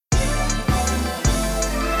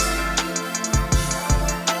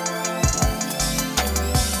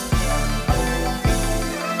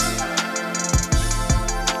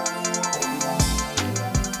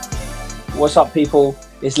What's up, people?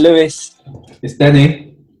 It's Lewis. It's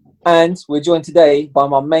Denny. And we're joined today by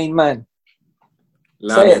my main man.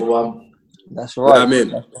 Say it. That's right. That's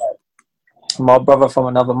right. My brother from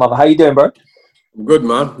another mother. How you doing, bro? I'm good,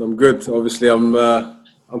 man. I'm good. Obviously, I'm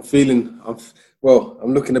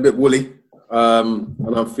looking a bit woolly,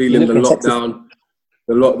 and I'm feeling the lockdown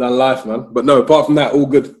life, man. But no, apart from that, all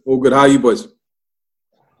good. All good. How are you boys?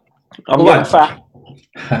 I'm getting fat.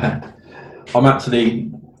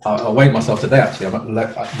 I weighed myself today, actually. I'm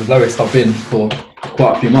at the lowest I've been for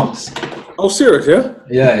quite a few months. Oh, serious, yeah?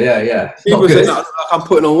 Yeah. People say that I'm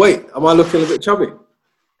putting on weight. Am I looking a bit chubby?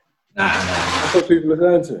 Nah. That's what people are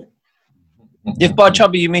saying to me. If by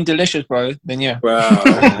chubby you mean delicious, bro, then yeah.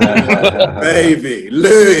 Wow. Baby.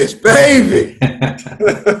 Lewis, baby.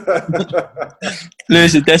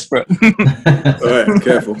 Lewis is desperate. All right,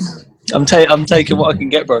 careful. I'm taking what I can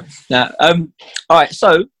get, bro. Now, all right.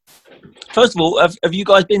 So, first of all, have you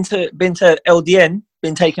guys been to LDN?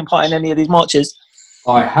 Been taking part in any of these marches?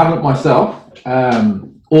 I haven't myself.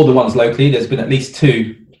 All the ones locally. There's been at least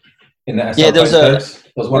two in the SL. Yeah, there was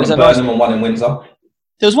one in Burnham and one in Windsor.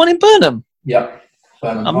 There was one in Burnham. Yep.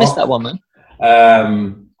 Burnham I missed that one, man.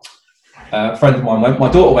 A friend of mine went.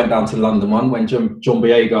 My daughter went down to the London one when John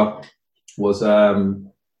Boyega was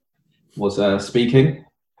speaking.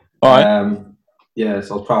 All right.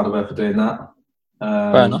 So I was proud of her for doing that.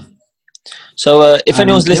 Fair enough. So if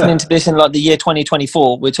anyone's listening to this in like the year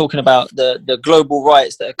 2024, we're talking about the global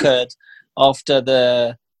riots that occurred after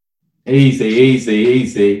the...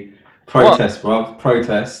 Easy. Protest, bro.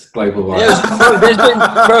 Protest. Global riots.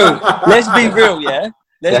 Let's be real, yeah?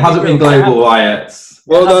 There hasn't been global riots.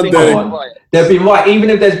 Well done, Dave. There have been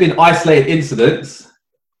even if there's been isolated incidents,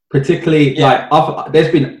 particularly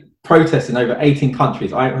there's been protests in over 18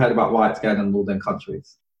 countries. I haven't heard about riots going on in all them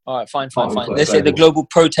countries. All right, fine. Let's say the global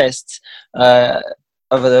protests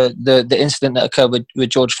over the incident that occurred with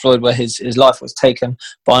George Floyd, where his life was taken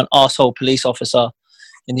by an arsehole police officer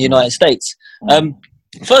in the United States.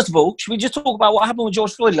 First of all, should we just talk about what happened with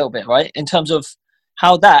George Floyd a little bit, right? In terms of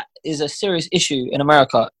how that is a serious issue in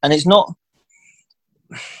America, and it's not.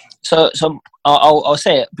 So I'll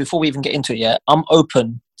say it before we even get into it. Yeah, I'm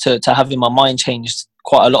open to having my mind changed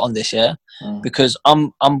quite a lot on this. Yeah, because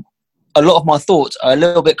I'm a lot of my thoughts are a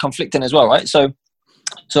little bit conflicting as well, right? So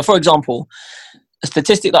for example, a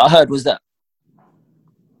statistic that I heard was that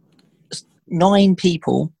 9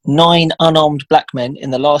 unarmed black men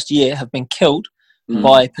in the last year have been killed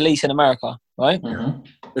by police in America, right? Mm-hmm.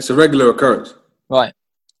 It's a regular occurrence. Right.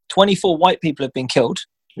 24 white people have been killed.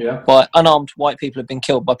 Yeah. By unarmed white people have been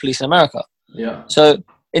killed by police in America. Yeah. So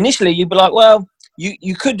initially you'd be like, well,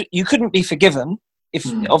 you couldn't be forgiven if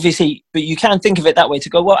obviously, but you can think of it that way to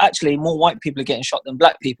go, well, actually more white people are getting shot than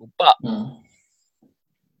black people. But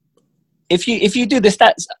if you do the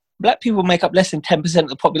stats, black people make up less than 10% of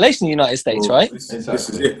the population in the United States, right? This is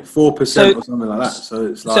it, 4% or something like that. So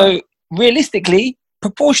it's like... So realistically,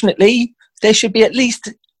 proportionately, there should be at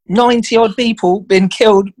least 90 odd people being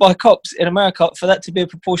killed by cops in America for that to be a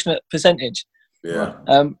proportionate percentage. Yeah.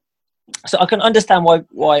 So I can understand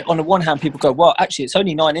why on the one hand people go, well, actually it's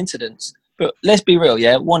only 9 incidents, but let's be real,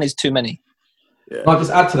 yeah, 1 is too many. Yeah. I'll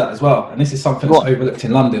just add to that as well, and this is something that's overlooked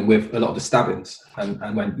in London with a lot of the stabbings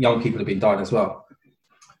and when young people have been dying as well.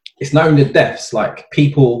 It's not only the deaths, like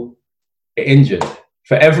people are injured.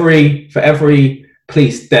 For every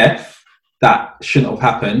police death that shouldn't have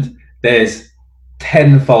happened, there's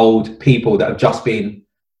tenfold people that have just been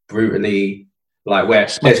brutally, like where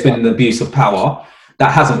there's been an abuse of power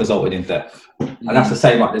that hasn't resulted in death. And that's the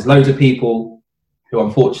same, like there's loads of people who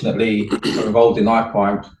unfortunately are involved in knife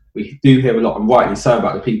crime. We do hear a lot, and rightly so,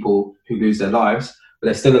 about the people who lose their lives, but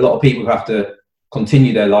there's still a lot of people who have to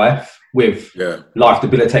continue their life with life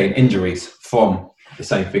debilitating injuries from the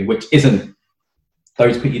same thing, which isn't,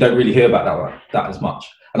 those people, you don't really hear about that as much.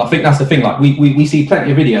 And I think that's the thing, like we see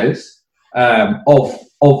plenty of videos of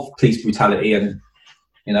police brutality, and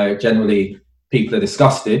you know, generally people are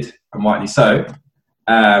disgusted, and rightly so.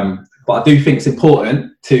 But I do think it's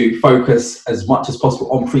important to focus as much as possible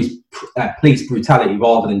on police brutality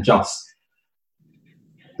rather than just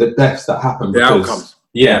the deaths that happen. The outcomes.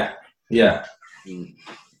 Yeah. I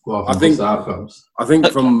think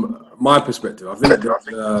from my perspective, I think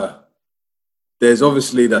there's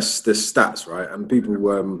obviously the stats, right? And people,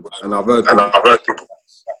 and I've heard people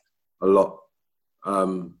a lot.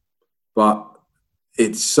 But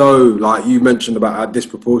it's so, like you mentioned about how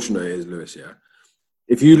disproportionate it is, Lewis, yeah?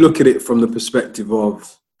 If you look at it from the perspective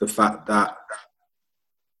of the fact that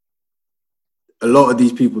a lot of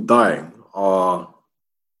these people dying are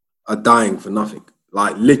dying for nothing,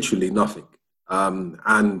 like literally nothing.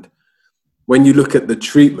 And when you look at the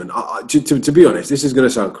treatment, to be honest, this is going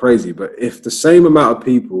to sound crazy, but if the same amount of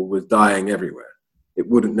people were dying everywhere, it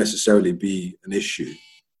wouldn't necessarily be an issue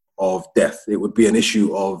of death. It would be an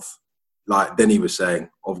issue of, like Denny was saying,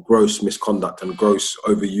 of gross misconduct and gross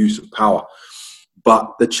overuse of power.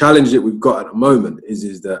 But the challenge that we've got at the moment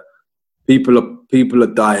is that people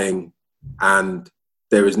are dying, and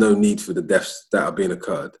there is no need for the deaths that are being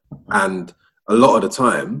occurred. And a lot of the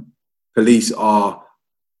time, police are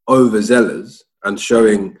overzealous and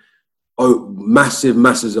showing massive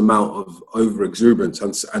amount of over-exuberance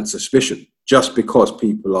and suspicion just because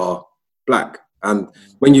people are black. And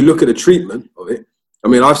when you look at the treatment of it, I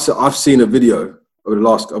mean, I've seen a video over the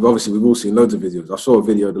last, obviously we've all seen loads of videos. I saw a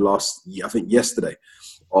video I think yesterday,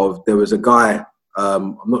 of there was a guy,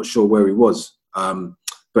 I'm not sure where he was,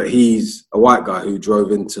 but he's a white guy who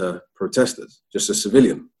drove into protesters, just a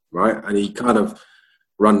civilian, right? And he kind of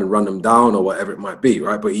run them down or whatever it might be,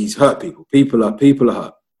 right? But he's hurt people. People are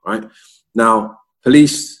hurt, right? Now,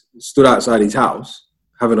 police stood outside his house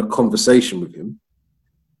having a conversation with him,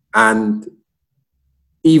 and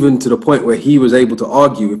even to the point where he was able to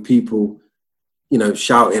argue with people, you know,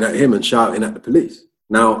 shouting at him and shouting at the police.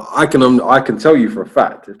 Now, I can tell you for a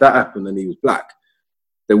fact, if that happened and he was black,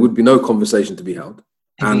 there would be no conversation to be held.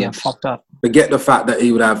 And get fucked up. Forget the fact that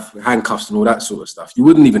he would have handcuffs and all that sort of stuff. You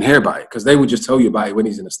wouldn't even hear about it because they would just tell you about it when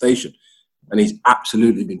he's in a station, and he's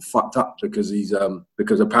absolutely been fucked up because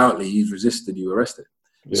because apparently he's resisted you arrested.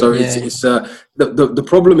 Yeah. So it's the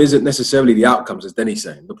problem isn't necessarily the outcomes, as Denny's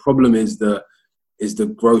saying. The problem is the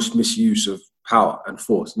gross misuse of power and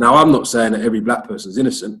force. Now, I'm not saying that every black person is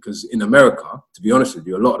innocent, because in America, to be honest with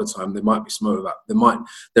you, a lot of the time there might be smoke without,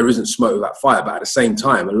 there isn't smoke without fire, but at the same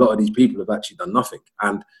time, a lot of these people have actually done nothing.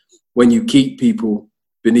 And when you keep people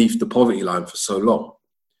beneath the poverty line for so long,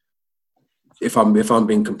 if I'm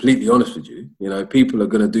being completely honest with you, you know, people are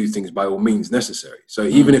going to do things by all means necessary. So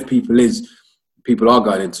even if people are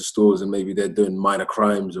going into stores and maybe they're doing minor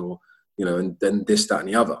crimes, or, you know, and then this, that, and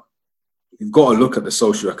the other, you've got to look at the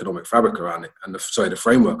socio-economic fabric around it and the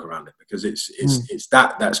framework around it, because it's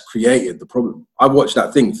that's created the problem. I watched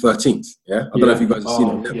that thing 13th. Yeah, I don't know if you guys have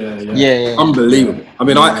seen it. Yeah. Unbelievable. I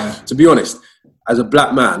mean, to be honest, as a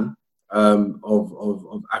black man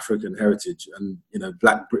of African heritage and, you know,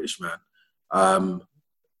 black British man,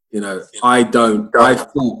 you know, I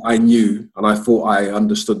thought I knew and I thought I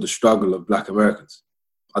understood the struggle of black Americans.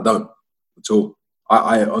 I don't at all.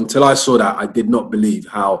 I until I saw that, I could not believe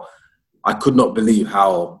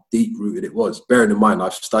how deep-rooted it was. Bearing in mind,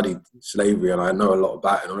 I've studied slavery and I know a lot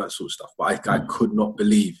about it and all that sort of stuff, but I could not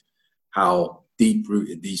believe how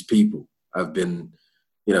deep-rooted these people have been,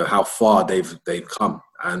 you know, how far they've come.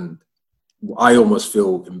 And I almost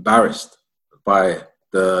feel embarrassed by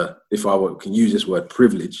if I can use this word,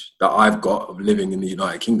 privilege that I've got of living in the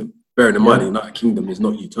United Kingdom. Bearing in mind, the United Kingdom is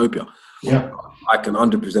not utopia. Yeah. I can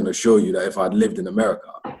 100% assure you that if I'd lived in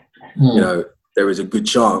America, you know, there is a good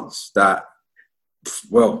chance that,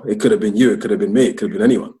 well, it could have been you, it could have been me, it could have been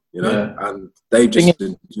anyone, you know, and they've just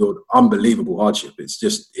endured unbelievable hardship. It's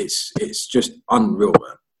just unreal,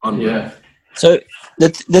 man. Unreal. Yeah. So the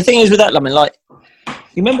thing is with that, Lamin, like,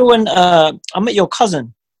 you remember when I met your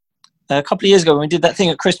cousin a couple of years ago when we did that thing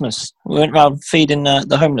at Christmas? We went around feeding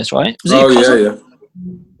the homeless, right? Was it your cousin?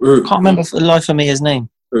 Yeah. I can't remember for the life of me his name.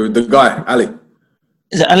 The guy, Ali.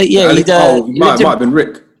 Is it Ali? Yeah. Ali. It might have been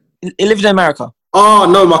Rick. He lived in America. Oh,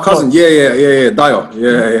 no, my cousin. Yeah. Dio.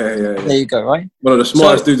 Yeah. There you go, right? One of the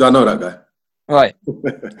smartest dudes I know, that guy. Right.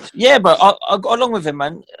 Yeah, but I got along with him,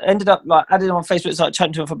 man. Ended up, like, added him on Facebook, started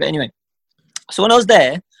chatting to him for a bit anyway. So when I was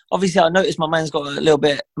there, obviously I noticed my man's got a little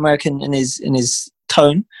bit American in his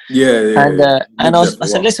tone. And I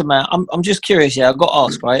said, listen, man, I'm just curious. Yeah, I've got to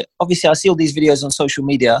ask, right? Obviously, I see all these videos on social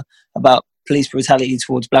media about police brutality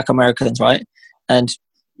towards black Americans, right? And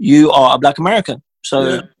you are a black American.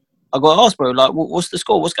 So I got to ask, bro, like, what's the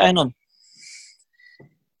score? What's going on?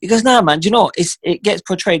 He goes, nah, man, do you know what? It gets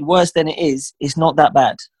portrayed worse than it is. It's not that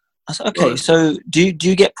bad. I said, okay, so do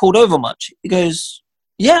you get pulled over much? He goes,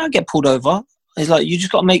 yeah, I get pulled over. He's like, you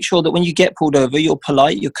just got to make sure that when you get pulled over, you're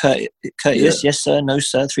polite, you're courteous. Yes, sir. No,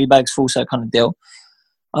 sir. 3 bags full, sir, kind of deal.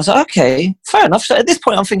 I was like, okay, fair enough. So at this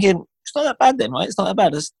point, I'm thinking, it's not that bad then, right? It's not that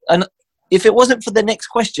bad. And if it wasn't for the next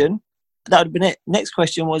question, that would have been it. Next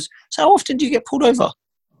question was, so how often do you get pulled over?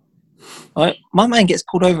 Right? My man gets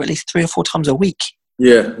pulled over at least 3 or 4 times a week.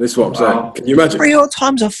 Yeah, that's what I'm saying. Can you imagine? 3 or 4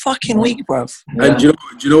 times a fucking week, bruv. Yeah. And do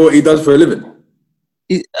you know what he does for a living?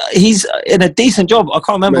 He's in a decent job. I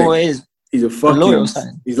can't remember what it is. He's a fucking...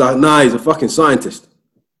 He's like, nah, he's a fucking scientist.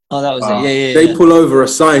 Oh, that was it. Yeah. They pull over a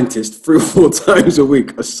scientist 3 or 4 times a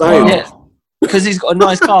week. A scientist. Yeah, because he's got a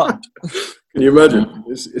nice car. Can you imagine?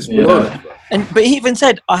 It's bananas. But he even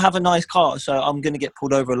said, "I have a nice car, so I'm going to get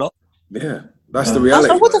pulled over a lot." Yeah, that's the reality.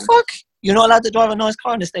 I was like, what the fuck? You're not allowed to drive a nice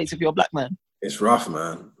car in the States if you're a black man. It's rough,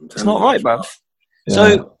 man. It's not right, bruv.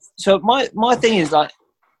 Yeah. So my thing is like,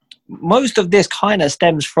 most of this kind of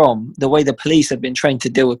stems from the way the police have been trained to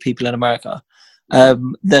deal with people in America.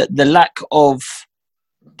 The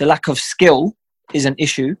lack of skill is an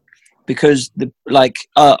issue, because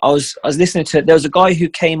I was listening to, there was a guy who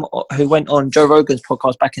went on Joe Rogan's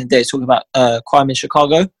podcast back in the day talking about crime in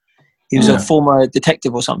Chicago. He was a former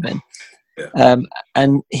detective or something. Yeah.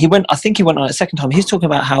 And I think he went on a second time. He's talking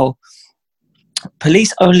about how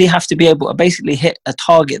police only have to be able to basically hit a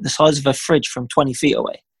target the size of a fridge from 20 feet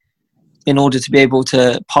away in order to be able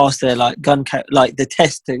to pass their the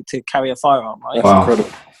test to carry a firearm, right? Wow. Incredible.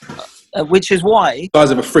 Which is why...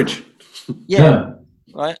 Size of a fridge. Yeah.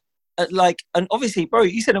 Right? And obviously, bro,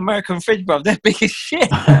 you said American fridge, bro. They're big as shit.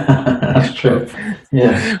 That's true.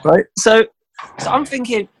 Yeah. Right? So I'm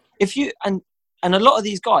thinking, if you... And a lot of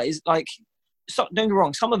these guys, don't get me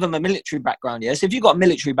wrong, some of them are military background, yes. If you've got a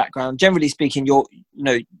military background, generally speaking,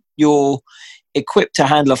 you're equipped to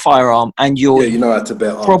handle a firearm, and you're you know how to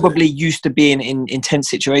bet probably used to being in intense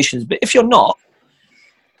situations. But if you're not,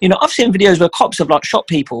 I've seen videos where cops have shot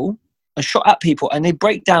people and shot at people, and they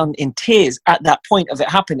break down in tears at that point of it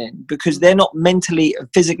happening, because they're not mentally,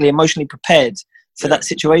 physically, emotionally prepared for that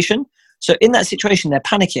situation. So in that situation, they're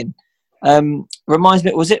panicking. Reminds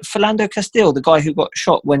me, was it Philando Castile, the guy who got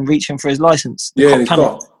shot when reaching for his license? He got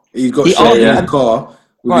shot in his car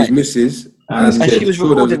with his missus, and she was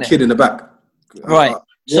recording. There was a kid in the back. Right.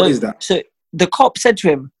 What is that? So the cop said to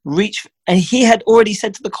him, reach, and he had already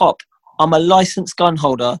said to the cop, "I'm a licensed gun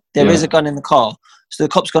holder. There is a gun in the car." So the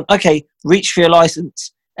cop's gone, "Okay, reach for your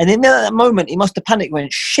license." And in that moment, he must have panicked,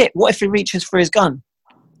 went, "Shit, what if he reaches for his gun?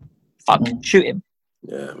 Fuck, shoot him."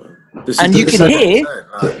 Yeah, man. And you could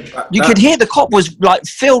hear the cop was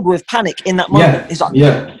filled with panic in that moment. Yeah, He's like,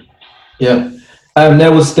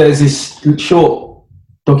 there's this short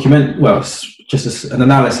document. Well, it's just an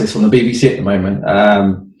analysis on the BBC at the moment.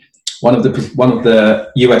 One of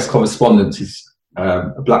the US correspondents is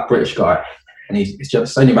a black British guy, and it's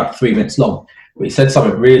just only about 3 minutes long. But he said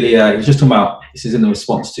something really. He was just talking about, this is in the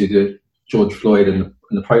response to the George Floyd and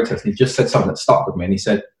the protest. And he just said something that stuck with me. And he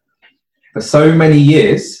said, for so many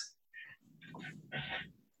years,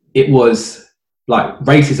 it was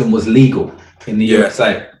racism was legal in the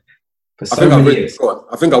USA. For so many years.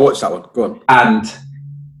 I think I watched that one. Go on. And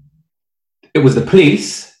it was the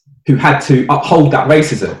police who had to uphold that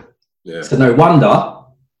racism. Yeah. So no wonder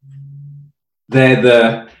they're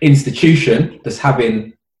the institution that's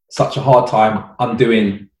having such a hard time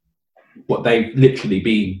undoing what they've literally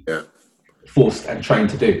been forced and trained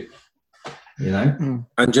to do. And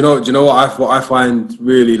do you know what I find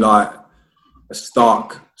really a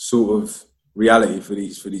stark sort of reality for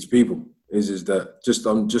these people is that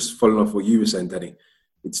I'm just following off what you were saying, Danny.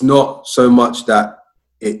 It's not so much that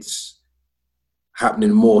it's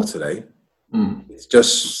happening more today. It's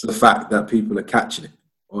just the fact that people are catching it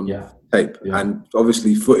on tape, and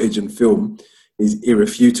obviously footage and film is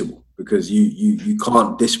irrefutable, because you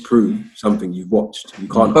can't disprove something you've watched. You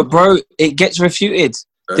can't. But bro, it gets refuted.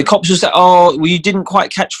 The cops will say, "Oh, well, you didn't quite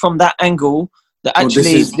catch from that angle that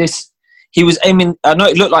actually he was aiming. I know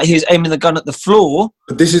it looked like he was aiming the gun at the floor."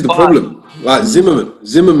 But this is the problem.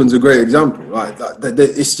 Zimmerman's a great example.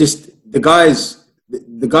 It's just the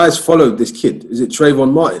guys followed this kid. Is it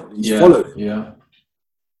Trayvon Martin? He's followed him. Yeah.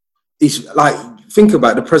 It's think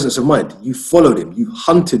about the presence of mind. You followed him. You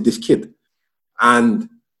hunted this kid, and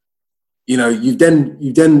you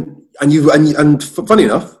then. And funny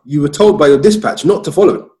enough, you were told by your dispatch not to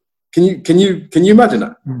follow him. Can you imagine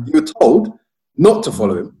that? You were told not to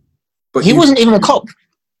follow him, but he wasn't even a cop.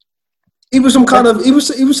 He was some kind of. He was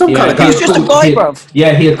some kind of guy. He was just a guy, bruv.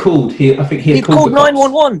 Yeah, he had called. I think he had called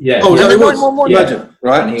 911. Yeah. Oh, yeah, it was. 911. Imagine,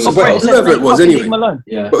 right? Whoever it was, anyway.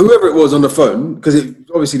 Yeah. But whoever it was on the phone, because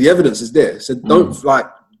obviously the evidence is there, said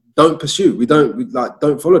don't pursue. We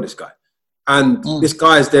don't follow this guy, and this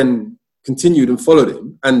guy's then continued and followed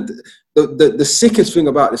him. And the sickest thing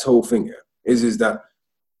about this whole thing is that,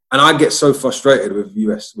 and I get so frustrated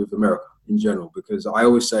with America in general, because I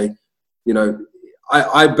always say,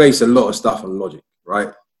 I base a lot of stuff on logic,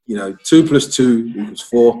 right? 2 + 2 =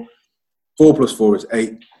 4. 4 + 4 is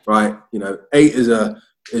 8, right? 8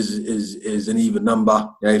 is an even number.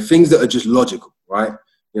 Things that are just logical, right?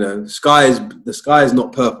 The sky is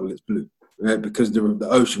not purple, it's blue. Right? Because the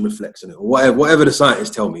ocean reflects on it, or whatever the scientists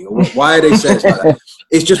tell me, or why they say it's like that.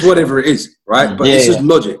 It's just whatever it is, right? But it's just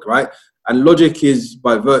logic, right? And logic is,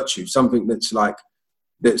 by virtue, something that's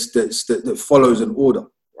that follows an order,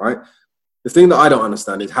 right? the thing that I don't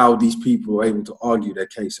understand is how these people are able to argue their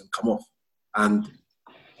case and come off. And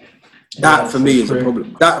that for me is a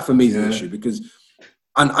problem. That for me is an issue because,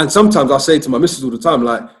 and sometimes I say to my missus all the time,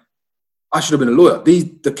 like, I should have been a lawyer.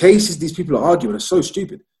 The cases these people are arguing are so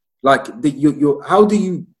stupid. Like, how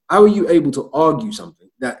are you able to argue something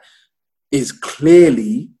that is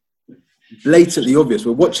clearly, blatantly obvious?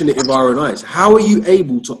 We're watching it with our own eyes. How are you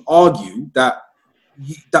able to argue that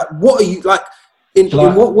what are you, like, in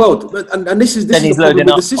what world? And this is the problem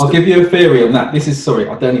with the system. I'll give you a theory on that. I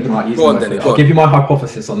don't even like using that. I'll give you my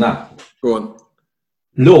hypothesis on that. Go on.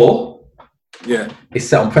 Law is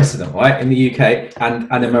set on precedent, right? In the UK and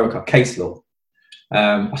America, case law.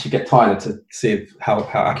 I should get Tyler to see how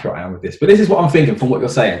accurate I am with this. But this is what I'm thinking from what you're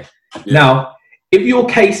saying. Yeah. Now, if your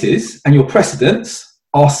cases and your precedents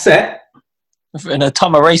are set in a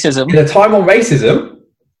time of racism,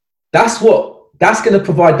 that's going to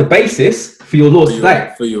provide the basis for your law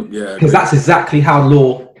today. Because that's exactly how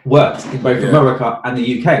law works in both America and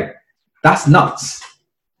the UK. That's nuts.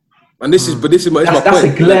 And this is my point. That's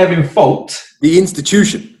a glaring fault. The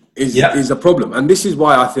institution is a problem, and this is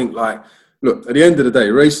why I think, like, look, at the end of the day,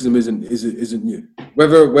 racism isn't new.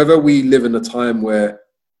 Whether we live in a time where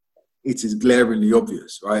it is glaringly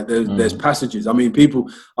obvious, right? There's passages. I mean,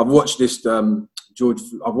 I've watched this. I've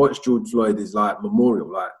watched George Floyd's like memorial.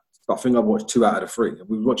 Like, I think I've watched 2 out of the 3.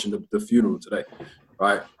 We were watching the funeral today,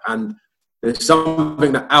 right? And there's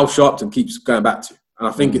something that Al Sharpton keeps going back to, and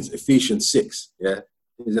I think it's Ephesians 6. Yeah.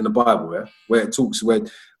 Is in the Bible, where it talks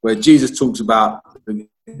where Jesus talks about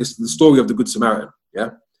the story of the Good Samaritan,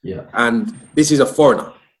 and this is a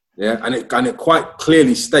foreigner, and it quite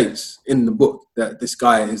clearly states in the book that this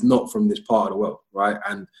guy is not from this part of the world, right?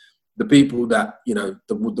 And the people that, you know,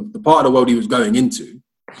 the part of the world he was going into,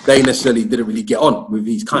 they necessarily didn't really get on with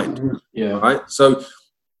his kind, right? So,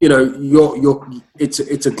 you know,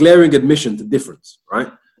 it's a glaring admission to difference,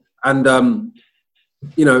 right? And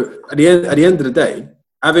you know, at the end of the day,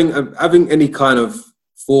 having any kind of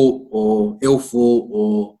fault or ill thought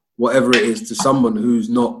or whatever it is to someone who's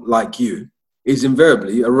not like you is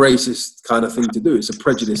invariably a racist kind of thing to do. It's a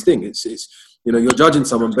prejudice thing. It's you know, you're judging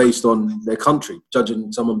someone based on their country,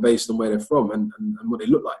 judging someone based on where they're from and what they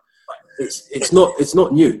look like. It's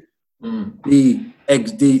not new. The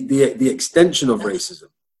extension of racism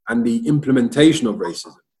and the implementation of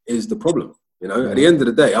racism is the problem. You know, at the end of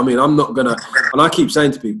the day, I mean, I'm not gonna, and I keep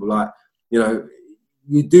saying to people, like, you know,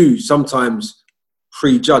 you do sometimes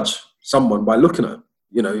prejudge someone by looking at them,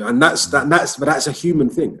 you know, and that's a human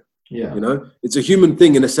thing. Yeah. You know, it's a human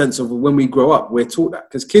thing in a sense of when we grow up, we're taught that,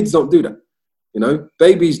 because kids don't do that. You know,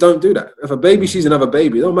 babies don't do that. If a baby sees another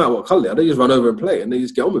baby, it don't matter what color they are, they just run over and play and they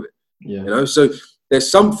just get on with it. Yeah. You know, so there's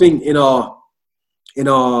something in the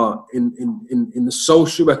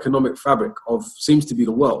socio-economic fabric of, seems to be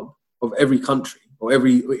the world of every country, or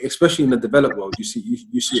especially in the developed world, you see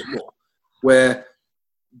it more, where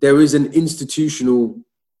there is an institutional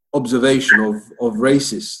observation of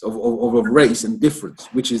racist, of race and difference,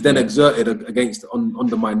 which is then exerted against on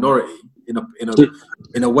the minority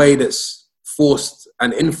in a way that's forced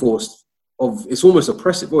and enforced. It's almost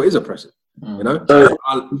oppressive. Well, it is oppressive. You know,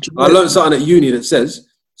 I learned something at uni that says,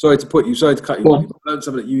 sorry to cut you. I learned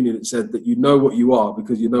something at uni that said that you know what you are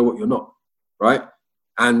because you know what you're not, right?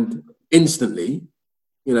 And instantly,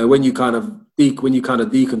 you know, when you kind of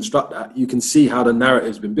deconstruct that, you can see how the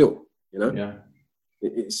narrative's been built. You know,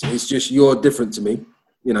 it's just, you're different to me.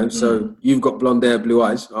 You know, so you've got blonde hair, blue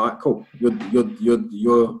eyes. All right, cool. You're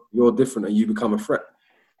different, and you become a threat.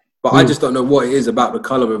 But I just don't know what it is about the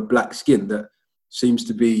color of black skin that seems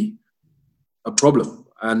to be a problem,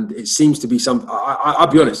 and it seems to be something. I'll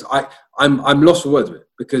be honest. I'm lost for words with it,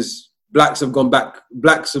 because black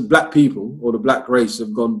people, or the black race,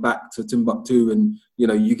 have gone back to Timbuktu, and you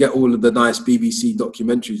know, you get all of the nice BBC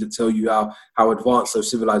documentaries that tell you how advanced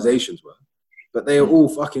those civilizations were, but they are all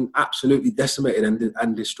fucking absolutely decimated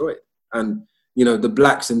and destroyed. And you know, the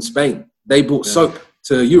blacks in Spain, they brought soap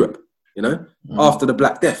to Europe, you know, after the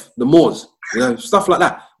Black Death, the Moors, you know, stuff like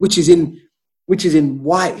that, which is in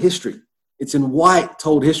white history. It's in white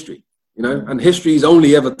told history, you know, and history is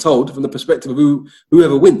only ever told from the perspective of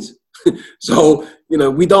whoever wins. So, you know,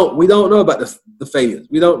 we don't know about the failures.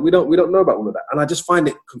 We don't know about all of that. And I just find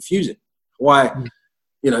it confusing why,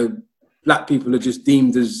 you know, black people are just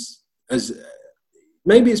deemed as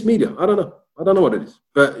maybe it's media. I don't know what it is.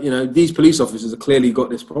 But, you know, these police officers have clearly got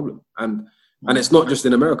this problem. And it's not just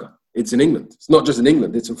in America. It's in England. It's not just in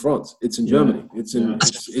England. It's in France. It's in Germany. It's in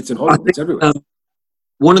Holland. It's everywhere.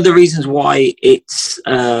 One of the reasons why it's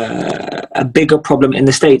a bigger problem in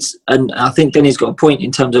the States, and I think Denny's got a point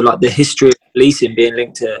in terms of like the history of policing being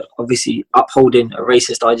linked to obviously upholding a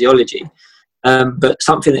racist ideology. But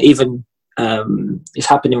something that even is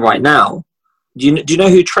happening right now. Do you know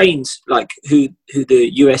who trains, like who the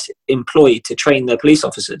US employ to train their police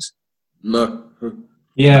officers? No.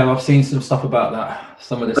 Yeah, I've seen some stuff about that.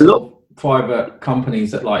 Some of the sort of private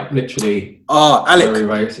companies that like literally. Oh, Alec. Very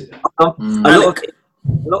racist. A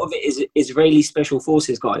lot of it is Israeli special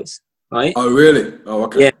forces guys, right? Oh, really? Oh,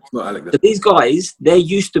 okay. Yeah. It's not Alec then. So these guys, they're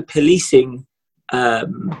used to policing.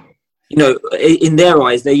 You know, in their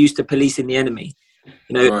eyes, they're used to policing the enemy.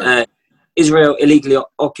 You know, Right. Israel illegally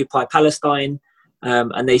occupy Palestine,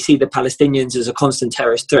 and they see the Palestinians as a constant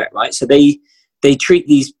terrorist threat, right? So they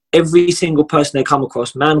treat every single person they come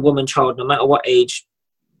across, man, woman, child, no matter what age,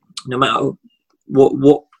 no matter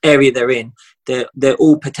what area they're in, they're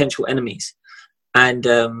all potential enemies, and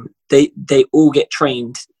they all get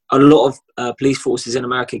trained. A lot of police forces in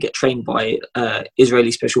America get trained by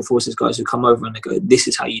Israeli special forces guys who come over and they go, "This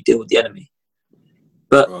is how you deal with the enemy."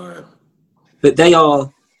 But they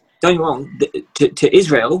are, don't get me wrong, to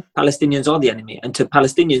Israel, Palestinians are the enemy, and to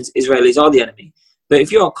Palestinians, Israelis are the enemy. But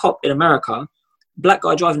if you're a cop in America, black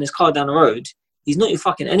guy driving his car down the road, he's not your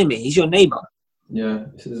fucking enemy. He's your neighbor. Yeah,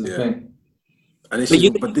 this is the thing. And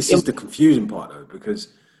this is the confusing part though, because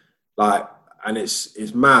like, and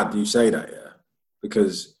it's mad you say that, yeah,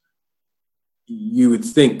 because you would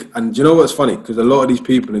think, and do you know what's funny? Because a lot of these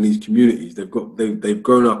people in these communities, they've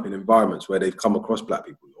grown up in environments where they've come across black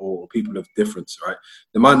people or people of difference, right?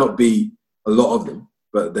 There might not be a lot of them,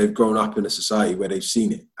 but they've grown up in a society where they've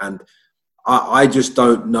seen it. And I just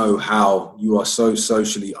don't know how you are so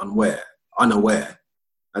socially unaware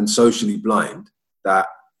and socially blind that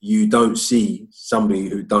you don't see somebody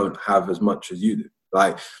who don't have as much as you do.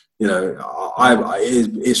 Like, you know,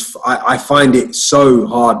 I find it so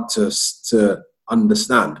hard to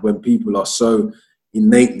understand when people are so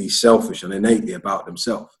innately selfish and innately about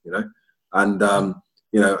themselves, you know, and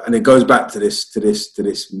you know, and it goes back to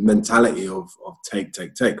this mentality of take.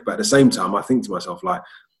 But at the same time, I think to myself, like,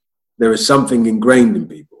 there is something ingrained in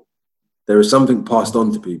people. There is something passed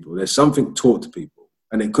on to people. There's something taught to people,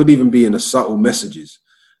 and it could even be in the subtle messages.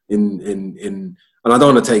 And I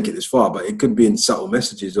don't want to take it this far, but it could be in subtle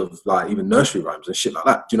messages of like even nursery rhymes and shit like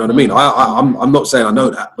that. Do you know what I mean? I'm not saying I know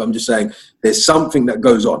that, but I'm just saying there's something that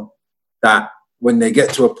goes on that when they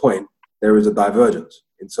get to a point, there is a divergence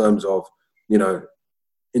in terms of, you know,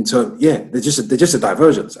 they're just a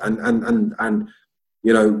divergence, and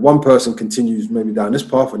you know, one person continues maybe down this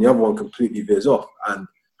path and the other one completely veers off, and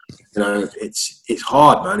you know, it's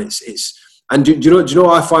hard, man. And do you know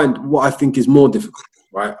what I think is more difficult?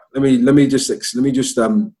 Right. Let me just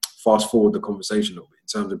fast forward the conversation a little bit in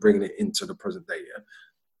terms of bringing it into the present day. Yeah?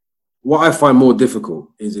 What I find more difficult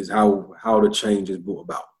is how the change is brought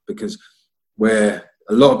about, because where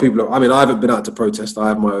a lot of people I haven't been out to protest. I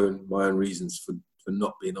have my own reasons for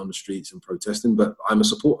not being on the streets and protesting, but I'm a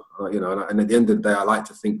supporter. You know, and at the end of the day, I like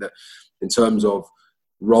to think that in terms of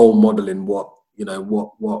role modeling what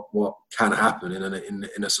can happen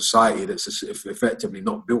in a society that's effectively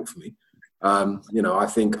not built for me. You know, I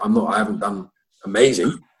think I haven't done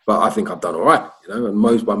amazing, but I think I've done all right, you know,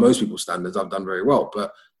 and by most people's standards, I've done very well,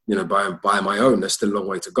 but you know, by my own, there's still a long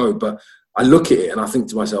way to go. But I look at it and I think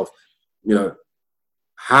to myself, you know,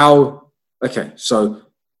 so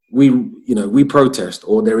we protest,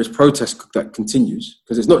 or there is protest that continues,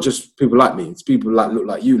 because it's not just people like me, it's people that look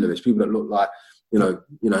like you, Lewis, people that look like, you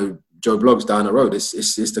know, Joe Bloggs down the road. It's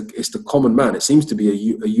the common man. It seems to be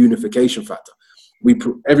a unification factor.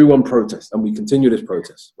 Everyone protests, and we continue this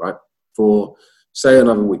protest, right, for say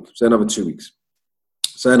another week, say another 2 weeks,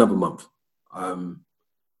 say another month.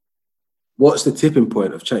 What's the tipping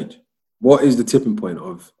point of change? What is the tipping point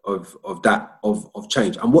of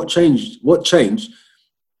change? And what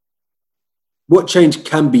change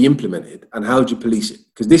can be implemented, and how do you police it?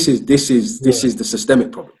 Because this is the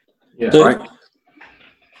systemic problem. Yeah. So, right.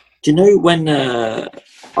 Do you know when I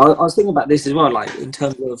was thinking about this as well, like in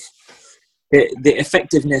terms of the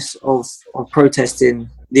effectiveness of protesting,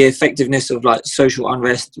 the effectiveness of like social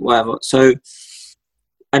unrest, whatever. So,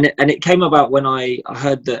 and it came about when I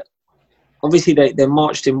heard that obviously they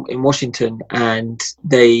marched in Washington and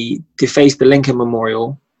they defaced the Lincoln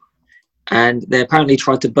Memorial, and they apparently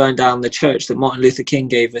tried to burn down the church that Martin Luther King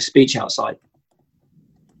gave a speech outside.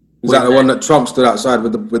 Is that the one that Trump stood outside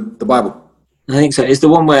with the Bible? I think so. It's the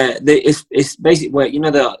one where it's basically where, you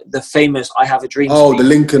know, the famous "I Have a Dream." Oh, the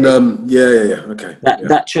Lincoln. Okay.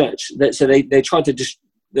 That church. So they tried to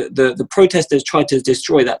the protesters tried to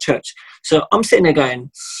destroy that church. So I'm sitting there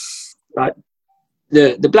going, like,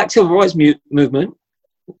 the Black Civil Rights movement,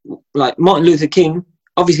 like Martin Luther King,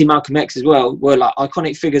 obviously Malcolm X as well, were like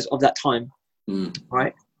iconic figures of that time,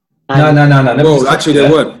 right? No. Well, actually, they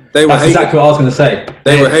weren't. They were That's hated. exactly what I was going to say.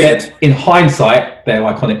 They were hated. In hindsight, they're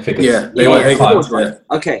iconic figures. Yeah, they were hated. Right.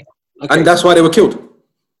 Okay. And that's why they were killed.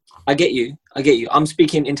 I get you. I'm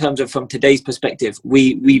speaking in terms of from today's perspective.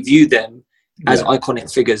 We view them as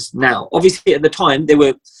iconic figures now. Obviously, at the time, they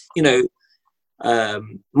were, you know,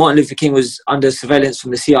 Martin Luther King was under surveillance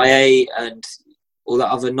from the CIA and all that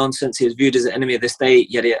other nonsense. He was viewed as an enemy of the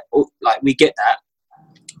state. Yada. Like, we get that.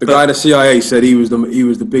 The guy at the CIA said he was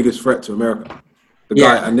the biggest threat to America. The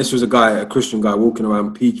guy, and this was a Christian guy walking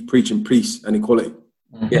around preaching peace and equality.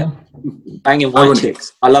 Yeah, banging white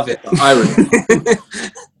chicks. I love it. The irony.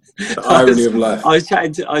 The irony of life. I was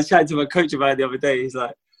chatting to my coach about it the other day. He's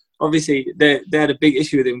like, obviously they had a big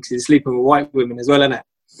issue with him because he's sleeping with white women as well, isn't it?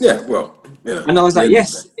 Yeah, well, yeah. And I was like,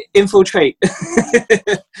 yes, infiltrate.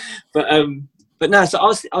 but no. So I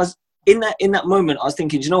was in that moment. I was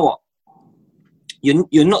thinking, do you know what?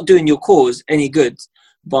 You're not doing your cause any good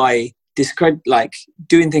by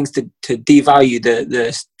doing things to devalue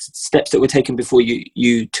the steps that were taken before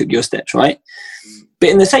you took your steps, right? But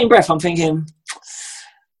in the same breath, I'm thinking,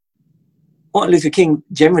 Martin Luther King,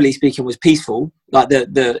 generally speaking, was peaceful. Like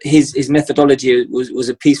his methodology was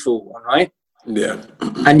a peaceful one, right? Yeah.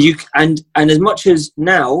 And as much as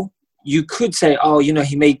now you could say, oh, you know,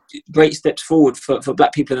 he made great steps forward for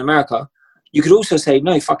black people in America, you could also say,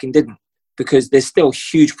 no, he fucking didn't, because there's still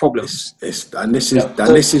huge problems. This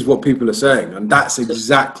is what people are saying, and that's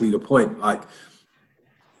exactly the point. Like,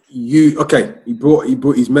 he brought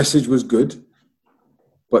his message was good,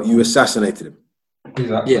 but you assassinated him.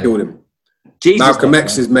 Exactly. Killed him. Jesus, Malcolm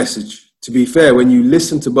X's message, to be fair, when you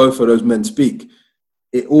listen to both of those men speak,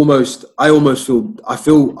 I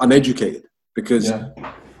feel uneducated, because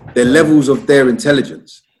the levels of their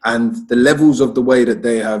intelligence and the levels of the way that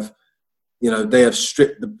they have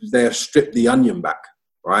stripped the onion back,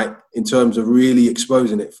 right? In terms of really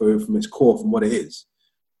exposing it from its core, from what it is.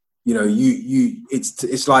 You know,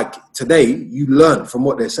 it's like today you learn from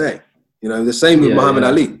what they're saying. You know, the same with Muhammad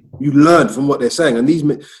Ali. You learn from what they're saying. And these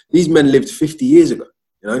men lived 50 years ago,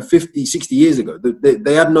 50, 60 years ago.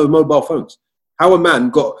 They had no mobile phones. How a man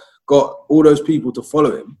got all those people to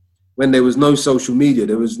follow him when there was no social media,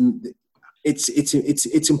 it's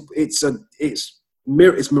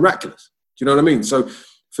miraculous. Do you know what I mean? So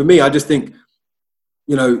for me, I just think,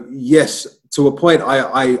 yes, to a point,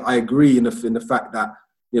 I agree in the fact that,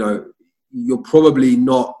 you're probably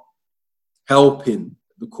not helping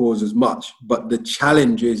the cause as much, but the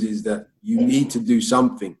challenge is that you need to do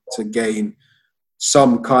something to gain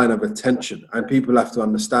some kind of attention, and people have to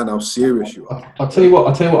understand how serious you are. I'll tell you what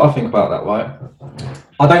I think about that, right?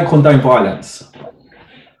 I don't condone violence,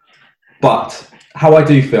 but how I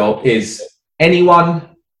do feel is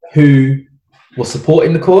anyone who was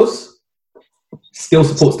supporting the cause still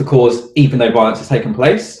supports the cause even though violence has taken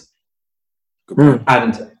place.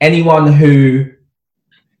 And anyone who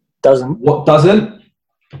doesn't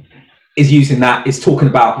is using that, is talking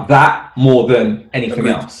about that more than anything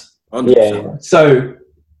else. Yeah. So,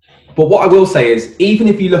 but what I will say is, even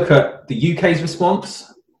if you look at the UK's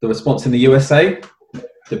response, the response in the USA,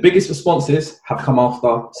 the biggest responses have come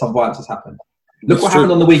after some violence has happened. Look what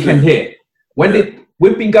happened on the weekend here.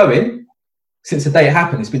 We've been going since the day it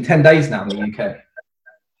happened. It's been 10 days now in the UK.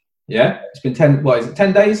 Yeah, it's been 10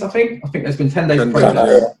 days, I think? I think there's been 10 days of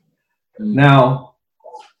protest. Now,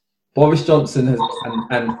 Boris Johnson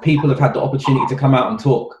and people have had the opportunity to come out and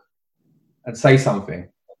talk and say something.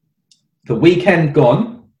 The weekend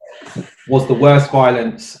gone was the worst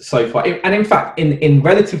violence so far. And in fact, in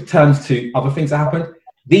relative terms to other things that happened,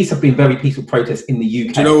 these have been very peaceful protests in the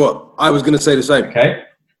UK. Do you know what? I was going to say the same. Okay.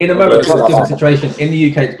 In America, it's a different situation. In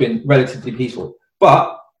the UK, it's been relatively peaceful.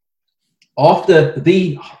 But after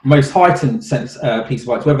the most heightened piece of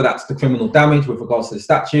violence, whether that's the criminal damage with regards to the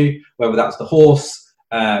statue, whether that's the horse,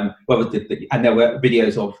 and there were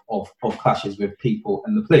videos of clashes with people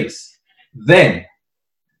and the police, then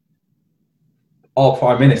our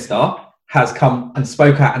Prime Minister has come and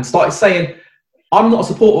spoke out and started saying, I'm not a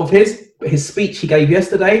supporter of his, but his speech he gave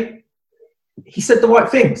yesterday, he said the right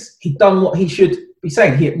things. He'd done what he should be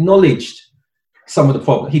saying. He acknowledged some of the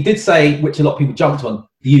problems. He did say, which a lot of people jumped on,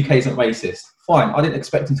 the UK isn't racist. Fine, I didn't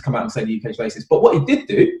expect him to come out and say the UK is racist. But what he did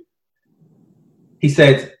do, he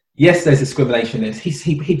said, yes, there's discrimination.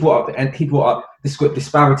 He brought up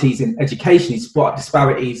disparities in education. He's brought up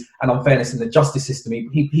disparities and unfairness in the justice system.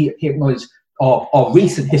 He acknowledged our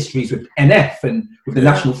recent histories with NF and with the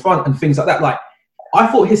National Front and things like that. Like, I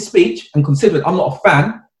thought his speech, and considering I'm not a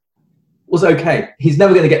fan, was okay. He's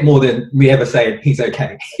never going to get more than me ever saying he's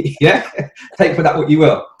okay. Yeah? Take for that what you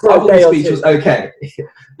will. I thought his speech was okay.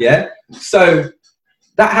 Yeah? So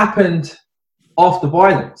that happened after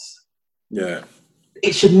violence. Yeah.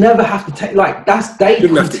 It should never have to take, like, they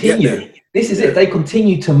continue. This is it. They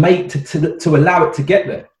continue to make, to allow it to get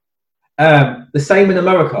there. The same in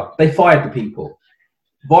America. They fired the people.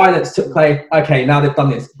 Violence took place. Okay, now they've done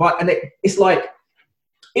this. But, and it's like,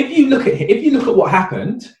 if you look at what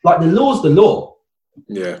happened, like, the law's the law.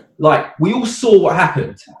 Yeah. Like, we all saw what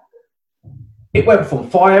happened. It went from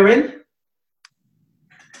firing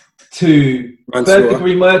to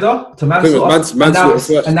third-degree murder to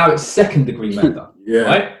manslaughter, and now it's second-degree murder. Yeah.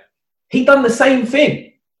 Right? He done the same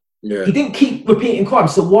thing. Yeah. He didn't keep repeating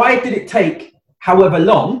crimes. So why did it take however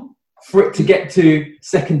long for it to get to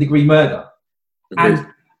second-degree murder? Agreed. And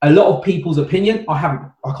a lot of people's opinion, I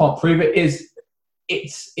can't prove it, is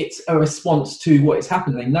it's a response to what is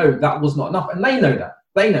happening. They know that was not enough, and they know that.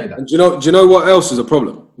 And do you know what else is a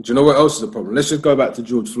problem? Let's just go back to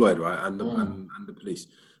George Floyd, right, and the police.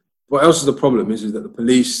 What else is the problem is that the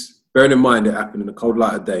police, bearing in mind it happened in the cold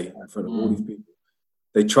light of day in front of all these people,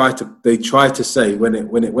 they try to say when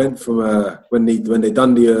it went from when they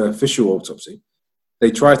done the official autopsy,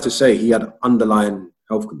 they tried to say he had underlying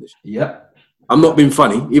health conditions. Yeah, I'm not being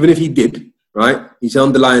funny. Even if he did, right, his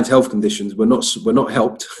underlying health conditions were not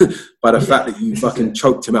helped by the fact that you fucking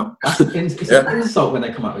choked him out. It's an insult when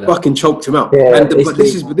they come up with that. Fucking choked him out. Yeah, but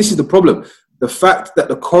this is the problem. The fact that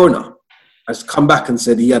the coroner has come back and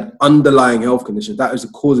said he had underlying health conditions, that is the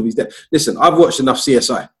cause of his death. Listen, I've watched enough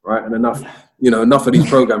CSI, right, and enough of these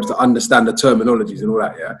programs to understand the terminologies and all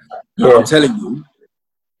that. Yeah. I'm telling you,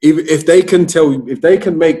 if they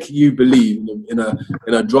can make you believe in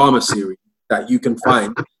a drama series that you can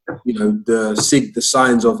find, the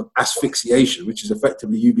signs of asphyxiation, which is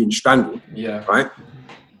effectively you being strangled, right,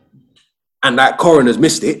 and that coroner's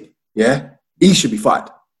missed it, he should be fired.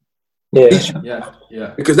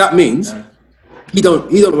 Because that means he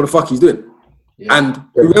don't know what the fuck he's doing, and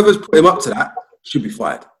whoever's put him up to that should be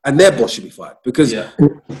fired, and their boss should be fired, because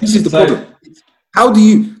this is the problem.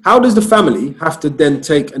 How does the family have to then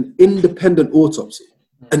take an independent autopsy,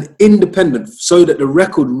 so that the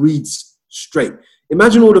record reads straight?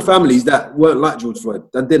 Imagine all the families that weren't like George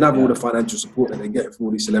Floyd, that didn't have all the financial support that they get from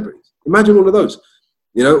all these celebrities. Imagine all of those.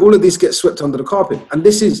 All of this gets swept under the carpet, and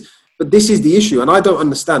this is the issue. And I don't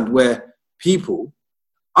understand where people.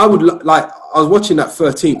 I was watching that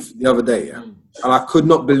 13th the other day, and I could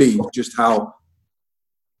not believe just how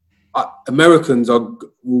Americans are.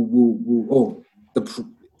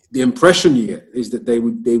 The impression you get is that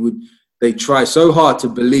they try so hard to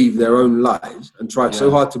believe their own lies and try so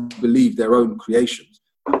hard to believe their own creations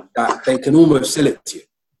that they can almost sell it to you.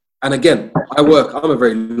 And again, I'm a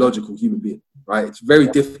very logical human being, right? It's very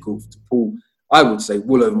difficult to pull, I would say,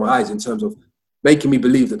 wool over my eyes in terms of making me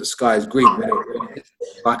believe that the sky is green.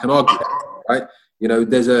 I can argue that, right?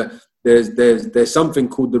 There's something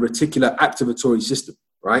called the reticular activatory system,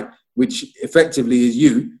 right? Which effectively is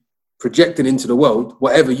you projecting into the world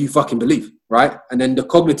whatever you fucking believe, right? And then the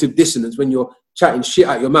cognitive dissonance, when you're chatting shit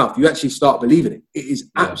out your mouth, you actually start believing it. It is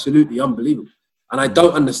absolutely unbelievable. And I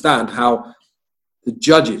don't understand how the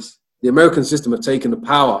American system have taken the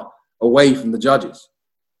power away from the judges.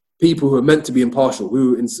 People who are meant to be impartial,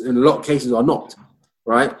 who in a lot of cases are not,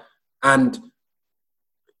 right? And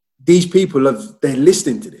these people they're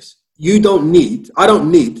listening to this. I don't need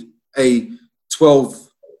a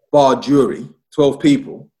 12-bar jury, 12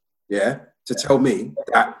 people, to tell me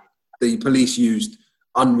that the police used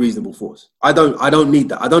unreasonable force. I don't need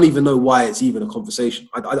that. I don't even know why it's even a conversation.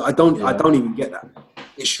 I don't even get that.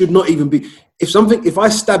 It should not even be. If I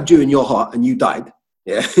stabbed you in your heart and you died,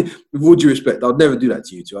 with all due respect, I'd never do that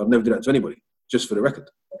to you two. I'd never do that to anybody, just for the record,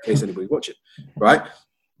 in case anybody's watching, right?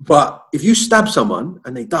 But if you stab someone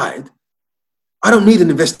and they died, I don't need an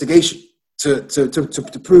investigation to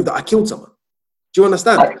prove that I killed someone. Do you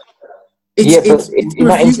understand? In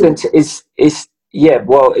that instance,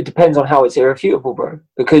 it depends on how it's irrefutable, bro.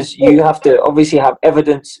 Because you have to obviously have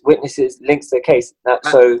evidence, witnesses, links to the case.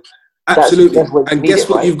 Absolutely. And guess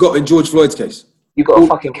what you've got in George Floyd's case? You've got a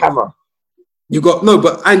fucking camera. You've got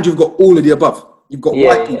all of the above. You've got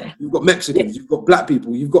white people, you've got Mexicans, you've got black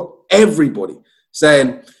people, you've got everybody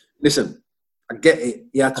saying, listen, I get it.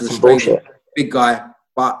 He had to restrain him, big guy,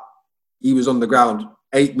 but he was on the ground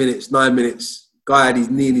 8 minutes, 9 minutes. Guy had his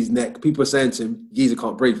knee in his neck. People are saying to him, Geezer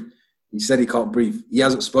can't breathe. He said he can't breathe. He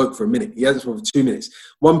hasn't spoke for a minute. He hasn't spoken for 2 minutes.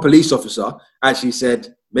 One police officer actually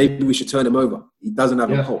said, maybe we should turn him over. He doesn't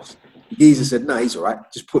have a pulse. Geezer said, no, he's all right.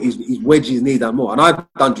 Just he's wedged his knee down more. And I've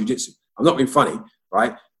done jiu-jitsu. I'm not being funny,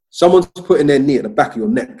 right? Someone's putting their knee at the back of your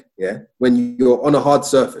neck, when you're on a hard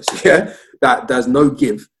surface, that there's no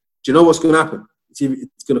give. Do you know what's going to happen? It's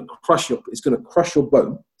going to crush your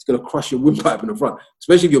bone. It's going to crush your windpipe in the front,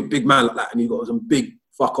 especially if you're a big man like that and you've got some big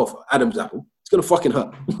fuck off Adam's apple, it's going to fucking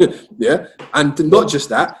hurt. Yeah. And not just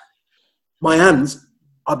that, my hands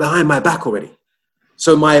are behind my back already.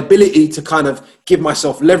 So my ability to kind of give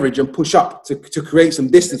myself leverage and push up to create some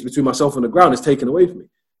distance between myself and the ground is taken away from me,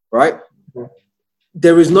 right?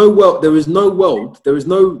 There is no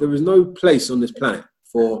place on this planet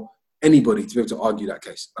for anybody to be able to argue that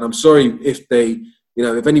case. And I'm sorry if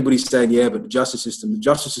if anybody's saying, yeah, but the justice system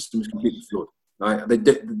is completely flawed, right?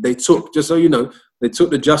 They took, just so you know, they took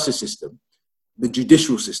the justice system, the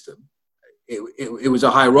judicial system. It was a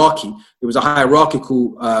hierarchy. It was a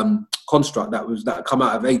hierarchical construct that come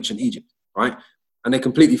out of ancient Egypt, right? And they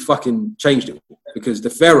completely fucking changed it because the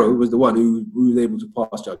pharaoh was the one who was able to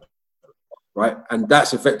pass judgment, right? And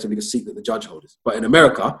that's effectively the seat that the judge holds. But in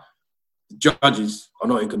America, the judges are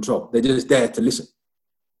not in control. They're just there to listen.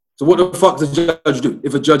 So what the fuck does the judge do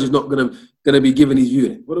if a judge is not gonna be given his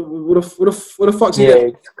view? What the fuck's he doing?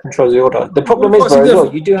 Yeah, controls the order. The problem is, bro, as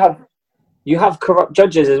well, you have corrupt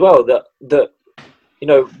judges as well that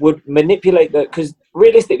would manipulate that, because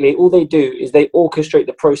realistically all they do is they orchestrate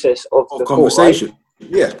the process of the conversation.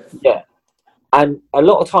 Court, right? Yeah. And a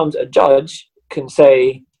lot of times a judge can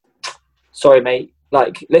say, sorry mate,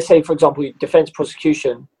 like let's say for example defense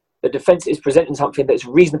prosecution, the defense is presenting something that's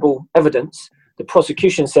reasonable evidence, the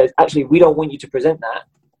prosecution says actually we don't want you to present that.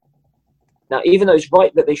 Now even though it's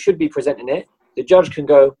right that they should be presenting it, the judge can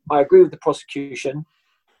go, I agree with the prosecution,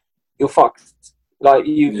 you're fucked. Like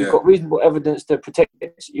you've got reasonable evidence to protect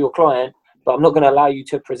your client, but I'm not going to allow you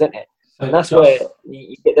to present it. So and that's where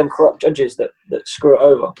you get them corrupt judges that screw it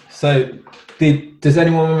over. So does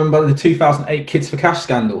anyone remember the 2008 Kids for Cash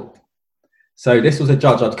scandal? So this was a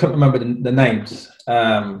judge, I couldn't remember the names,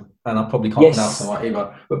 and I probably can't pronounce them right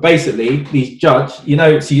either. But basically, these judge,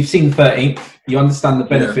 so you've seen 13th, you understand the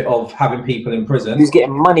benefit of having people in prison. He was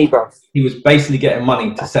getting money, bro. He was basically getting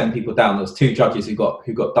money to send people down. There was 2 judges who got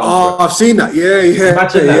done. Oh, I've seen that. Yeah.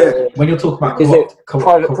 Imagine that when you're talking about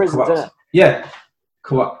private prisons, isn't it? Yeah,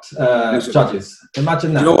 corrupt judges.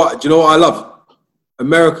 Imagine that. Do you know what I love?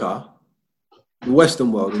 America, the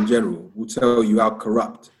Western world in general, will tell you how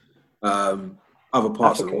corrupt other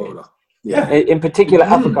parts of the world are. Yeah. In particular,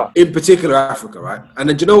 Africa. In particular, Africa, right? And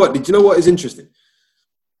then do you know what is interesting?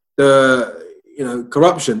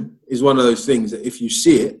 Corruption is one of those things that if you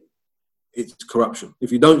see it, it's corruption. If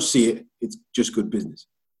you don't see it, it's just good business,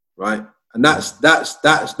 right? And that's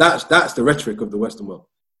the rhetoric of the Western world,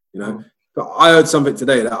 But I heard something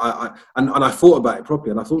today that I thought about it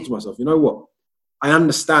properly, and I thought to myself, you know what? I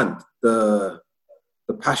understand the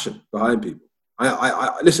passion behind people.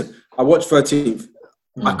 I listen. I watched 13th.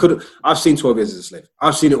 I've seen 12 Years as a Slave.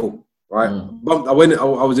 I've seen it all. Right. I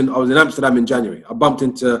was in Amsterdam in January. I bumped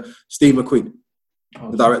into Steve McQueen,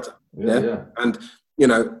 the director. Yeah. And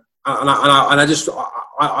I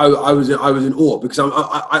was in awe because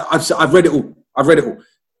I've read it all.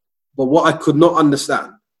 But what I could not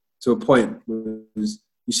understand to a point was,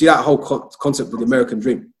 you see that whole concept of the American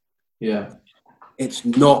dream. Yeah. It's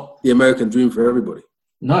not the American dream for everybody.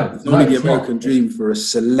 No. It's only the American dream for a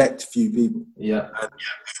select few people. Yeah. And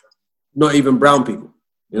not even brown people.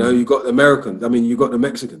 You got the Americans. I mean, you got the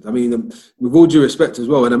Mexicans. I mean, with all due respect as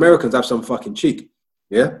well, and Americans have some fucking cheek.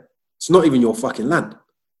 Yeah. It's not even your fucking land.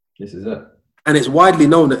 This is it. And it's widely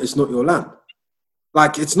known that it's not your land.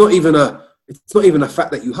 Like, it's not even a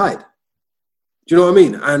fact that you hide. Do you know what I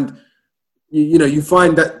mean? And you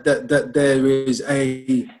find that there is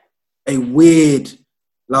a weird,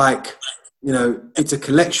 like, it's a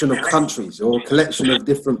collection of countries or a collection of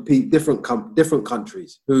different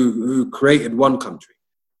countries who created one country,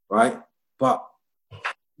 right? But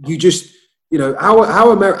you just,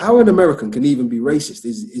 how an American can even be racist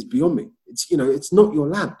is beyond me. It's it's not your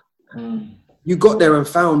land. You got there and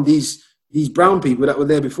found these brown people that were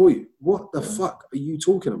there before you. What the fuck are you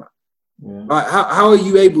talking about? Yeah. Right? How are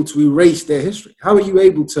you able to erase their history? How are you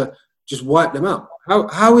able to just wipe them out?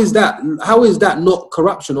 How is that not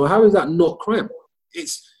corruption, or how is that not crime?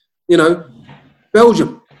 It's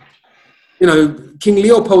Belgium, King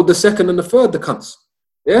Leopold II and the third, the cunts,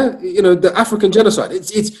 the African genocide.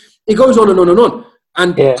 It goes on and on and on.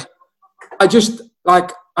 And I just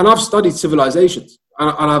and I've studied civilizations,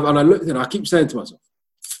 and I looked and I keep saying to myself,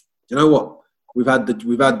 you know what? We've had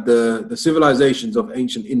the civilizations of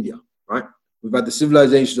ancient India, right? We've had the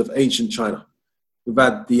civilizations of ancient China. We've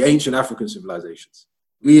had the ancient African civilizations.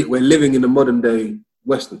 We're living in the modern day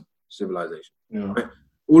Western civilization. Yeah. Right?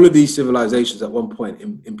 All of these civilizations at one point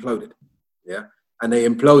imploded. Yeah. And they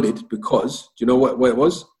imploded because, do you know what it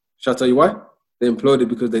was? Shall I tell you why? They imploded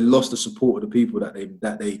because they lost the support of the people that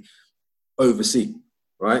they oversee.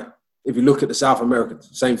 Right? If you look at the South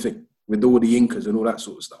Americans, same thing. with all the Incas and all that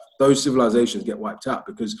sort of stuff. Those civilizations get wiped out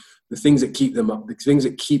because the things that keep them up, the things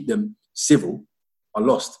that keep them civil, are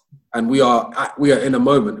lost. And we are in a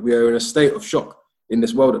moment, we are in a state of shock in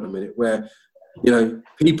this world at the minute where, you know,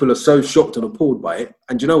 people are so shocked and appalled by it.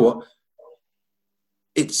 And you know what?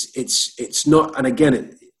 It's not, and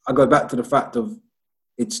again, I go back to the fact of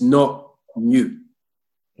it's not new.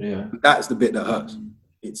 Yeah. That's the bit that hurts.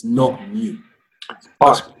 It's not new.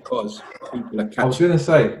 That's because people are catching. I was going to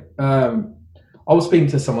say, I was speaking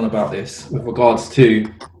to someone about this with regards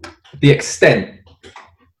to the extent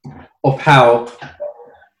of how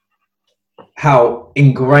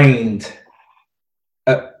ingrained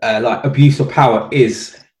like abuse of power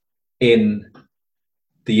is in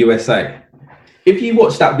the USA. If you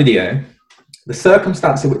watch that video, the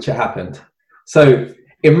circumstance in which it happened. So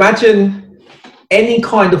imagine any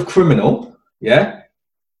kind of criminal, yeah,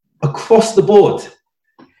 across the board.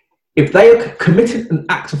 If they have committed an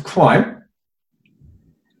act of crime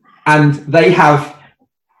and they have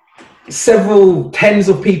several tens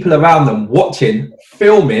of people around them watching,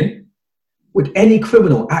 filming, would any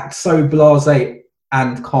criminal act so blasé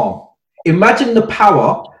and calm? Imagine the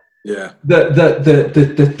power,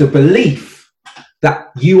 the belief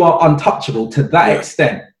that you are untouchable to that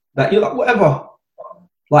extent, that you're like, whatever.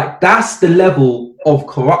 Like, that's the level of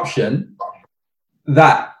corruption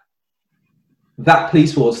that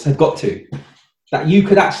police force had got to. That you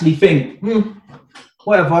could actually think,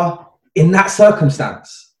 whatever, in that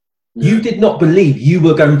circumstance. You did not believe you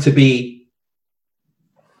were going to be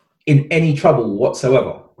in any trouble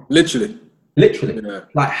whatsoever. Literally. Yeah.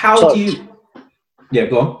 Like, how do you... Yeah,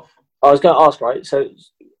 go on. I was going to ask, right? So,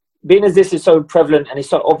 being as this is so prevalent and it's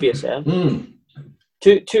so obvious,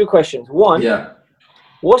 two questions. One,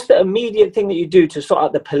 what's the immediate thing that you do to sort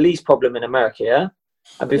out the police problem in America? Yeah,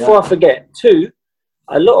 and before I forget, two,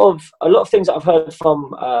 a lot of things that I've heard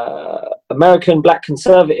from American Black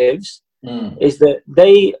conservatives is that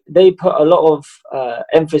they put a lot of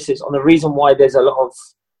emphasis on the reason why there's a lot of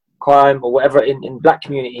crime or whatever in Black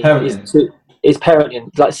community is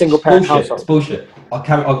parenting, like single parent household. It's bullshit. I'll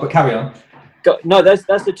carry on. No, that's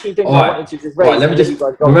the two things I wanted to just raise. Right, let me just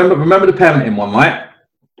remember the parenting one, right?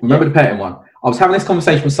 Remember the parenting one. I was having this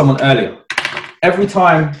conversation with someone earlier. Every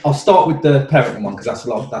time, I'll start with the parenting one because that's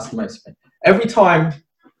the most thing. Every time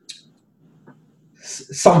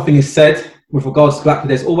something is said with regards to Black,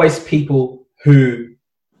 there's always people who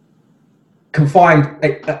can find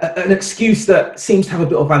an excuse that seems to have a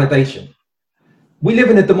bit of validation. We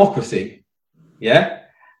live in a democracy, yeah?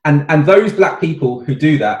 And those Black people who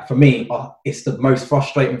do that, for me, it's the most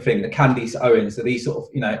frustrating thing. The Candace Owens, these sort of,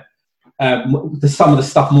 you know, some of the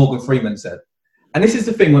stuff Morgan Freeman said. And this is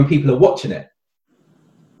the thing when people are watching it.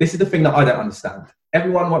 This is the thing that I don't understand.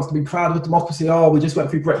 Everyone wants to be proud of a democracy. Oh, we just went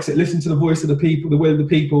through Brexit. Listen to the voice of the people, the will of the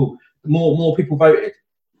people. More people voted.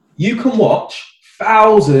 You can watch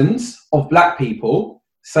thousands of Black people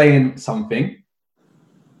saying something,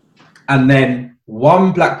 and then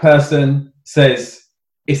one Black person says,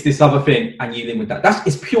 it's this other thing, and you live with that.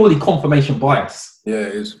 It's purely confirmation bias. Yeah,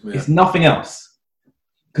 it is. Yeah. It's nothing else.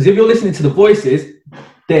 Because if you're listening to the voices,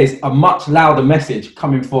 there's a much louder message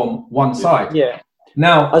coming from one side. Yeah.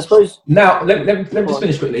 Now, I suppose. Now, let me just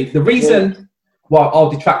finish quickly. The reason why I'll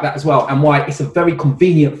detract that as well, and why it's a very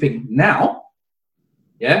convenient thing now,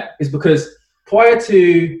 is because prior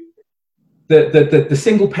to the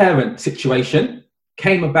single parent situation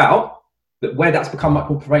came about, that where that's become much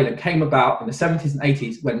more prevalent, came about in the 70s and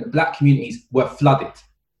 80s when the Black communities were flooded.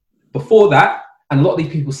 Before that, and a lot of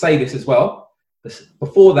these people say this as well,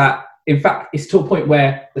 before that, in fact, it's to a point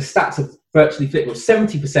where the stats have virtually flipped.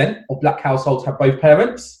 70% of Black households have both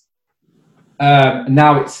parents. And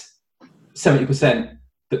now it's 70%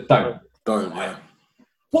 that don't.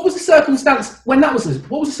 What was the circumstance when that was?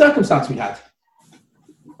 What was the circumstance we had?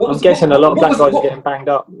 I'm guessing a lot of Black guys are getting banged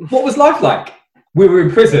up. What was life like? We were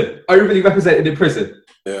in prison, overly represented in prison.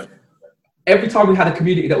 Yeah. Every time we had a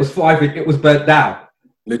community that was thriving, it was burnt down.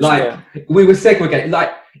 Literally. Like, we were segregated.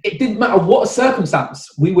 Like, it didn't matter what circumstance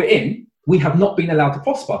we were in, we have not been allowed to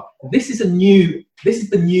prosper. This is the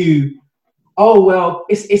new, oh, well,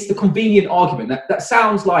 it's the convenient argument. That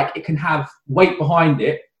sounds like it can have weight behind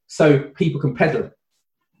it so people can peddle it.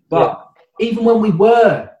 But even when we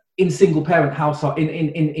were in single parent household,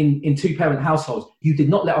 in two parent households, you did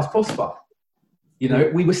not let us prosper. You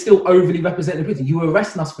know, we were still overly represented in prison. You were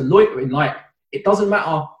arresting us for loitering. Like, it doesn't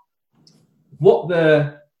matter what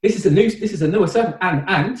this is a newer circumstance.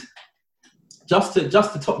 And just to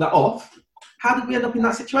top that off, how did we end up in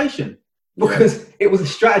that situation? Because it was a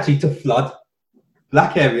strategy to flood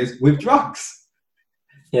Black areas with drugs.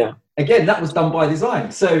 Yeah. Again, that was done by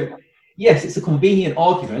design. So yes, it's a convenient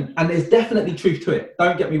argument, and there's definitely truth to it.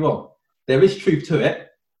 Don't get me wrong. There is truth to it.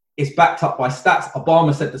 It's backed up by stats.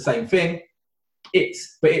 Obama said the same thing.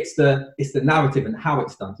 It's the narrative and how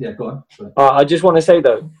it's done. Yeah, go on. Sorry. I just want to say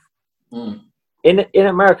though, in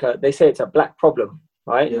America, they say it's a black problem,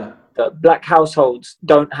 right? Yeah. That black households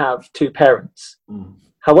don't have two parents.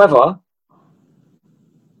 However,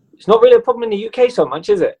 it's not really a problem in the UK so much,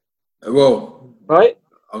 is it? Well, right?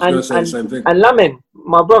 I was going to say the same thing. And Lamin,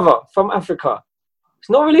 my brother from Africa, it's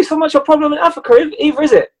not really so much a problem in Africa either,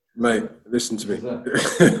 is it? Mate, listen to me.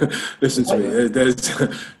 Listen to me.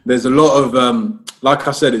 There's a lot of like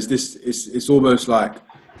I said, it's almost like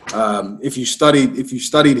if you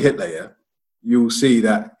studied Hitler, yeah, you'll see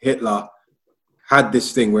that Hitler had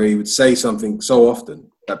this thing where he would say something so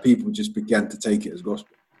often that people just began to take it as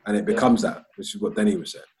gospel, and it becomes that, which is what Denny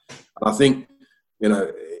was saying. And I think, you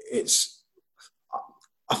know,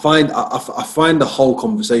 I find the whole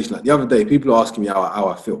conversation, like the other day, people are asking me how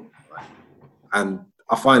I feel, right? And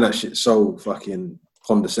I find that shit so fucking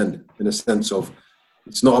condescending, in a sense of,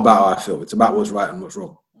 it's not about how I feel, it's about what's right and what's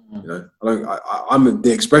wrong. You know, I'm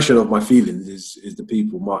the expression of my feelings is the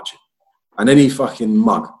people marching, and any fucking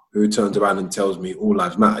mug who turns around and tells me all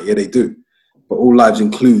lives matter, yeah, they do, but all lives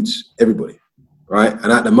includes everybody, right?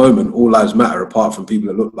 And at the moment, all lives matter apart from people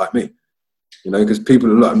that look like me, you know, because people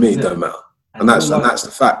that look like me don't matter, and that's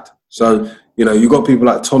the fact. So, you know, you got people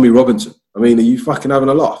like Tommy Robinson. I mean, are you fucking having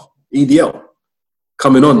a laugh? EDL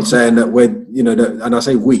coming on saying that we're, you know, and I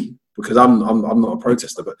say we because I'm not a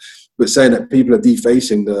protester, but saying that people are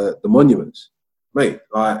defacing the monuments, mate.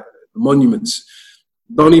 Like, the monuments,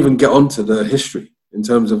 don't even get onto the history in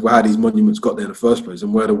terms of how these monuments got there in the first place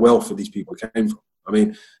and where the wealth of these people came from. I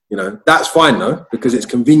mean, you know, that's fine though, because it's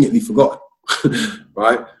conveniently forgotten,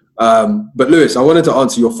 right? But Lewis, I wanted to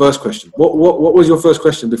answer your first question. What was your first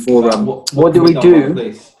question before? What do we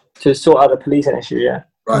do to sort out the policing issue? Yeah.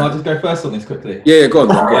 Right. Can I just go first on this quickly? Yeah, go on.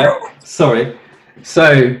 Yeah. Sorry.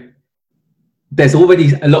 So there's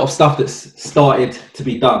already a lot of stuff that's started to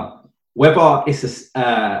be done. Whether it's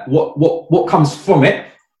what comes from it,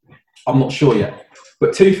 I'm not sure yet.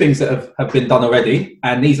 But two things that have been done already,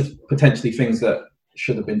 and these are potentially things that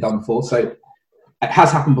should have been done before. So it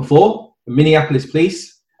has happened before. Minneapolis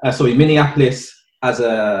as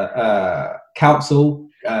a council,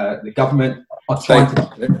 the government are trying to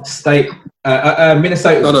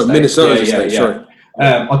Minnesota. No, Minnesota state. Sorry.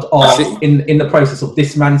 Are in the process of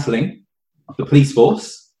dismantling the police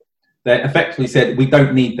force. They effectively said, we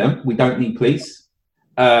don't need them. We don't need police.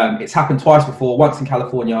 It's happened twice before, once in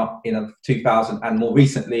California in 2000 and more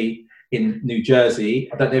recently in New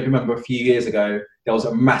Jersey. I don't know if you remember a few years ago, there was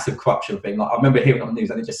a massive corruption thing. Like, I remember hearing it on the news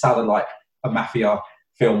and it just sounded like a mafia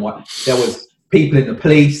film. There was people in the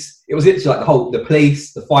police. It was literally like the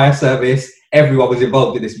police, the fire service, everyone was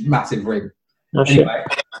involved in this massive ring. Anyway,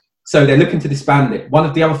 so they're looking to disband it. One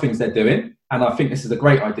of the other things they're doing, and I think this is a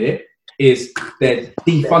great idea, is they're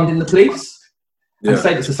defunding the police. And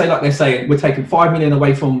say like they're saying, we're taking $5 million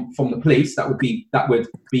away from the police. That would be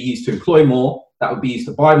used to employ more. That would be used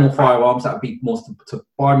to buy more firearms. That would be more to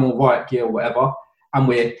buy more riot gear or whatever. And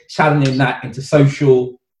we're channeling that into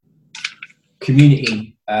social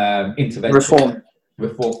community intervention.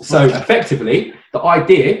 Reform. So effectively, the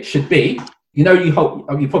idea should be, you know, you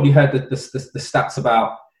probably heard the stats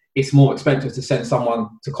about it's more expensive to send someone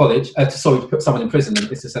to college, to put someone in prison than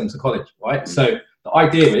it is to send them to college, right? So the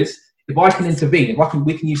idea is, if I can intervene,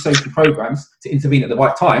 we can use social programs to intervene at the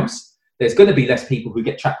right times, there's going to be less people who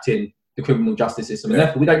get trapped in the criminal justice system, and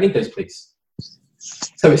therefore we don't need those police.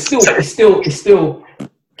 So it's still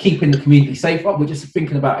keeping the community safer. We're just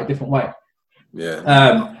thinking about it a different way.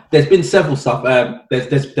 Yeah. There's been several stuff.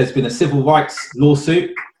 There's been a civil rights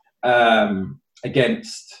lawsuit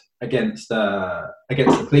against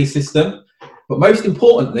the police system, but most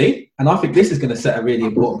importantly, and I think this is going to set a really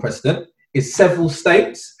important precedent, is several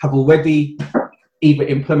states have already either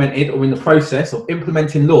implemented or in the process of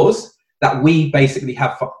implementing laws that we basically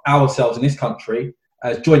have for ourselves in this country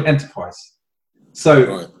as joint enterprise.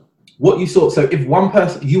 So what you saw, so if one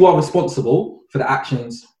person, you are responsible for the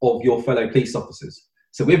actions of your fellow police officers.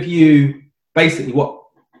 So if you, basically what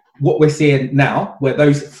we're seeing now, where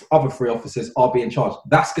those other 3 officers are being charged,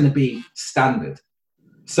 that's going to be standard.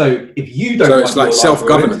 So if you don't, so it's like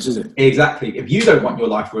self-governance, is it? Exactly. If you don't want your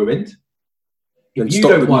life ruined, if you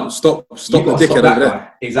don't want, stop the dickhead over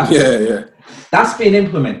there. Exactly. Yeah. That's being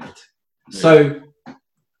implemented. So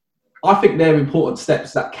I think they're important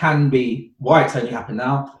steps that can be, why it's only happened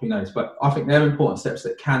now, who knows? But I think they're important steps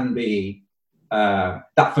that can be,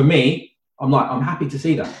 that for me, I'm happy to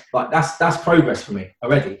see that. Like, that's progress for me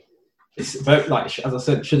already. It's very, like, as I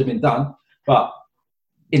said, it should have been done, but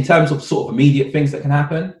in terms of sort of immediate things that can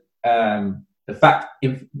happen, the fact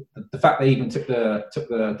they even took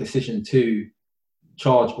the decision to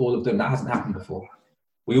charge all of them, that hasn't happened before.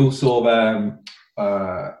 We all saw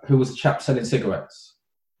who was the chap selling cigarettes?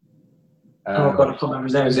 Oh God, I can't remember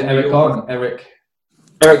his name. Was it Eric Garner?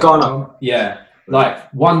 Eric Garner. Yeah,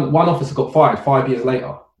 like one officer got fired 5 years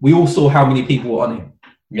later. We all saw how many people were on him.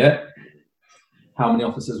 Yeah, how many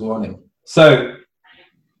officers were on him. So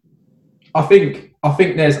I think I've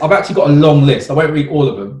actually got a long list. I won't read all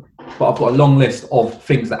of them, but I've got a long list of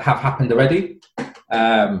things that have happened already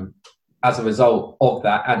as a result of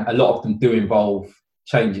that, and a lot of them do involve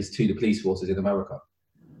changes to the police forces in America.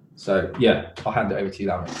 So yeah, I'll hand it over to you,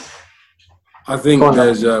 Larry. I think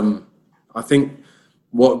there's I think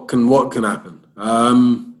what can happen.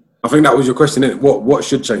 I think that was your question, isn't it? What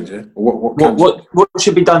should change here? Or what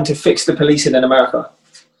should be done to fix the policing in America?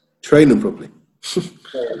 Train them properly.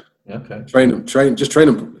 Okay. Train them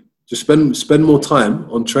properly. Just spend more time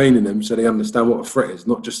on training them so they understand what a threat is,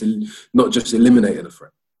 not just eliminating a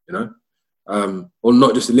threat, you know, or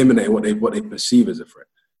not just eliminating what they perceive as a threat.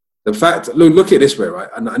 The fact, look at it this way, right?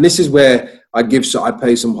 And this is where I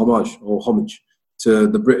pay some homage to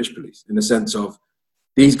the British police, in the sense of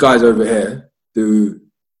these guys over here do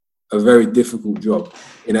a very difficult job,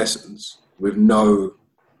 in essence, with no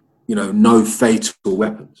fatal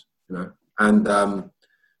weapons, you know. And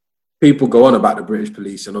people go on about the British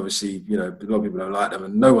police, and obviously, you know, a lot of people don't like them,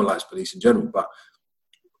 and no one likes police in general. But,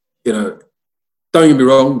 you know, don't get me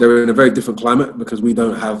wrong, they're in a very different climate, because we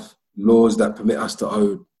don't have laws that permit us to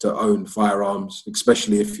own firearms,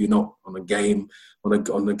 especially if you're not on a game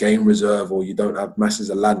reserve, or you don't have masses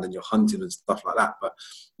of land and you're hunting and stuff like that. But,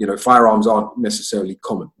 you know, firearms aren't necessarily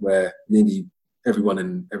common, where nearly everyone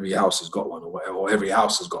in every house has got one, or every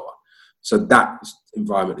house has got one. So that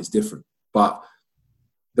environment is different. But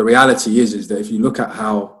the reality is that if you look at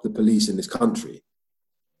how the police in this country,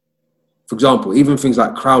 for example, even things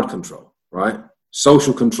like crowd control, right?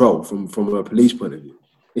 Social control from a police point of view,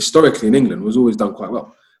 historically in England was always done quite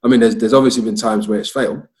well. I mean, there's obviously been times where it's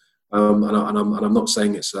failed, and I'm not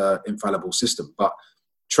saying it's an infallible system, but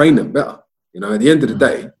train them better. You know, at the end of the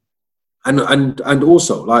day, and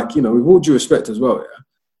also, like, you know, with all due respect as well, yeah,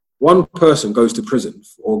 one person goes to prison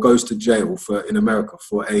or goes to jail in America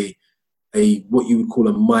for a what you would call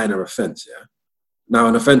a minor offence. Yeah. Now,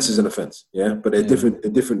 an offence is an offence. Yeah, but there are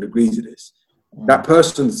different degrees of this. That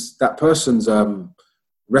person's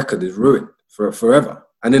record is ruined forever.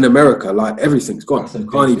 And in America, like, everything's gone. You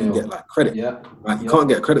can't even get like credit. Yeah. Like, you can't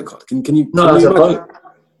get a credit card. Can you? No, that's a vote.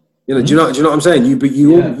 You know, do you know what I'm saying?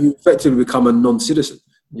 You effectively become a non-citizen.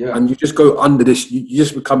 Yeah. And you just go under this. You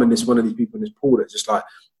just become one of these people in this pool that's just like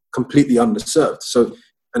completely underserved. So,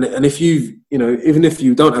 and if you know, even if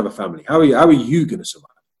you don't have a family, how are you going to survive?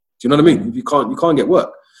 Do you know what I mean? If you can't get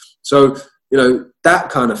work. So, you know, that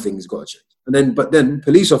kind of thing's got to change. But then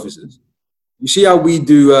police officers, you see how we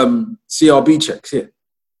do CRB checks here.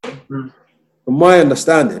 From my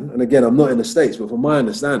understanding, and again, I'm not in the States, but from my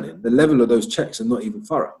understanding, the level of those checks are not even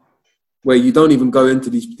thorough. Where you don't even go into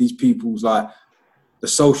these people's, like, the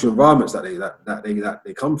social environments that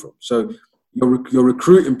they come from. So you're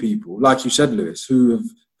recruiting people, like you said, Lewis, who have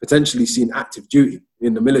potentially seen active duty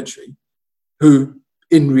in the military, who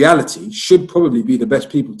in reality should probably be the best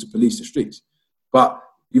people to police the streets. But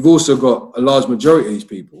you've also got a large majority of these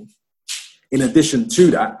people, in addition to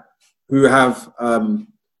that, who have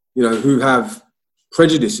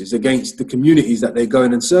prejudices against the communities that they're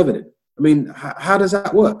going and serving in. I mean, how does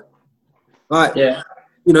that work? Like, yeah.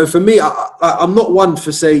 You know, for me, I'm not one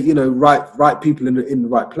for say, you know, right people in the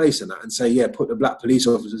right place and say, yeah, put the black police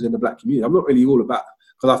officers in the black community. I'm not really all about,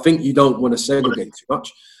 because I think you don't want to segregate too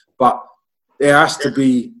much, but there has to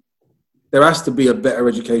be a better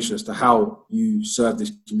education as to how you serve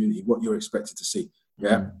this community, what you're expected to see.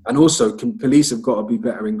 Yeah, and also police have got to be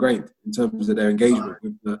better ingrained in terms of their engagement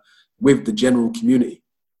with the general community.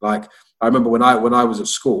 Like, I remember when I was at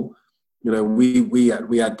school, you know, we had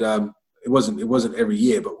it wasn't every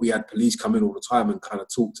year, but we had police come in all the time and kind of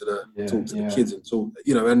talk to the kids and talk,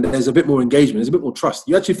 you know. And there's a bit more engagement, there's a bit more trust.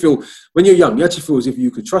 You actually feel, when you're young, you actually feel as if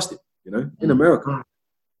you could trust it. You know, in America,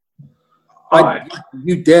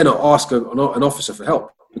 you dare not ask an officer for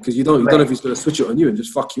help, because you don't know if he's going to switch it on you and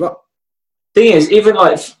just fuck you up. Thing is, even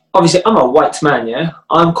like, obviously, I'm a white man, yeah.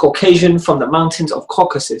 I'm Caucasian from the mountains of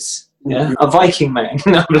Caucasus, yeah, a Viking man.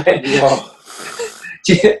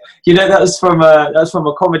 You know, that was from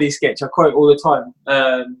a comedy sketch I quote all the time.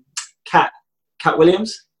 Cat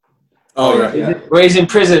Williams. Oh right, yeah. Where he's in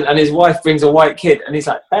prison and his wife brings a white kid, and he's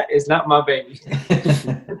like, "That is not my baby."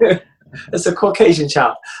 That's a Caucasian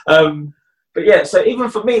child. But yeah, so even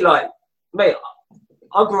for me, like, mate,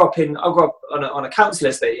 I grew up on a council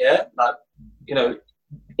estate, yeah, like, you know,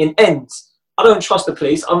 in ends. I don't trust the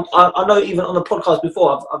police. I know even on the podcast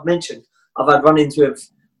before I've mentioned I've had run-ins with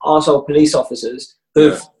arsehole police officers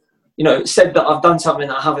who've, you know, said that I've done something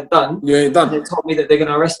that I haven't done. You ain't done. And they told me that they're going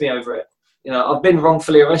to arrest me over it. You know, I've been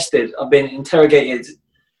wrongfully arrested. I've been interrogated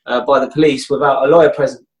by the police without a lawyer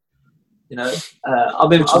present. You know,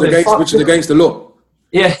 which is against the law.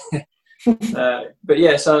 Yeah. But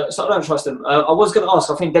yeah, so I don't trust them. I was going to ask.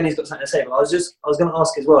 I think Denny's got something to say, but I was going to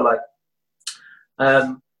ask as well. Like,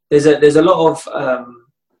 there's a lot of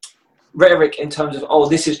rhetoric in terms of, oh,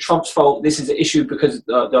 this is Trump's fault. This is an issue because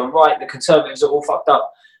the right, the conservatives are all fucked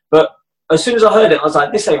up. But as soon as I heard it, I was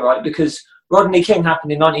like, this ain't right, because Rodney King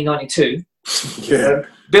happened in 1992. Yeah.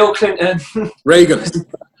 Bill Clinton. Reagan.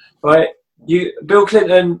 Right. Bill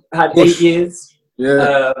Clinton had Bush. 8 years.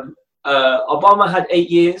 Yeah. Obama had 8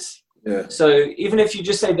 years. Yeah. So even if you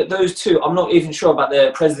just say that those two, I'm not even sure about the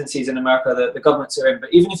presidencies in America that the governments are in,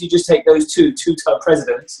 but even if you just take those two-term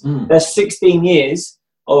presidents, there's 16 years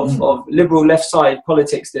of liberal left side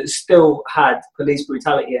politics that still had police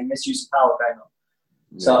brutality and misuse of power going on.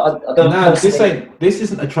 So I don't know. This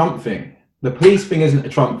isn't a Trump thing. The police thing isn't a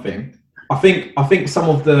Trump thing. I think some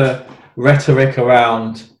of the rhetoric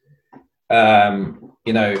around,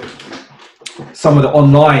 you know, some of the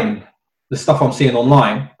stuff I'm seeing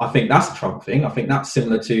online, I think that's a Trump thing. I think that's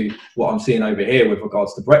similar to what I'm seeing over here with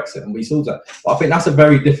regards to Brexit, and we saw that. But I think that's a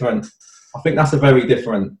very different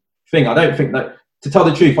thing. I don't think that, to tell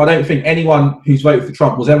the truth, I don't think anyone who's voted for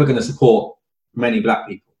Trump was ever going to support many black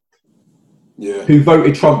people. Yeah. Who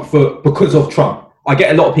voted Trump because of Trump. I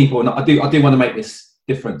get a lot of people, and I do want to make this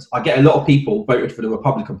difference. I get a lot of people voted for the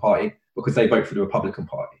Republican Party because they vote for the Republican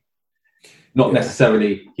Party. Not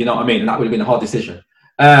necessarily, you know what I mean? And that would have been a hard decision.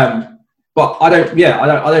 But I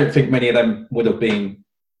don't think many of them would have been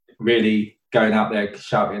really going out there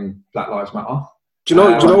shouting Black Lives Matter. Do you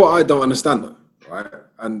know what I don't understand though, right?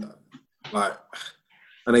 And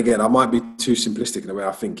again, I might be too simplistic in the way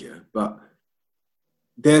I think here, but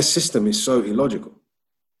their system is so illogical.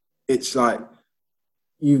 It's like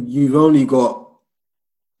you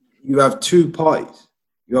have two parties.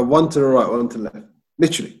 You have one to the right, one to the left.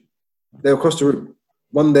 Literally, they're across the room.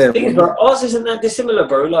 One there. Ours isn't that dissimilar,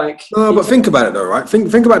 bro. Like, no, but think about it though, right?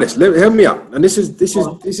 Think about this. Hear me out. And this is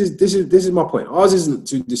my point. Ours isn't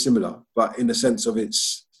too dissimilar, but in the sense of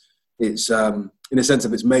its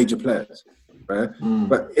major players, right?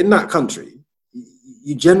 But in that country,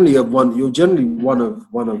 you're generally one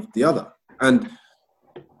of the other. And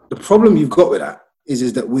the problem you've got with that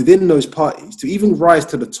is that within those parties, to even rise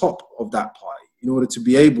to the top of that party, in order to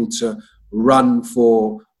be able to run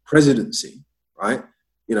for presidency, right?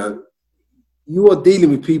 You know, you are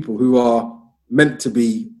dealing with people who are meant to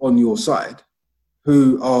be on your side,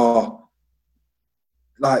 who are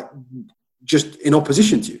like just in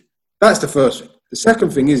opposition to you. That's the first thing. The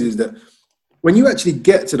second thing is that when you actually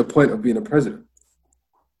get to the point of being a president,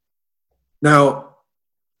 now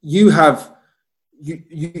you can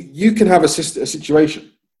have a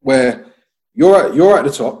situation where you're at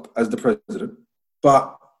the top as the president,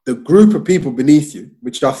 but the group of people beneath you,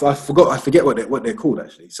 which I forget what they're called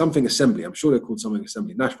actually, something assembly. I'm sure they're called something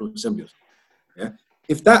assembly, National Assembly. Yeah.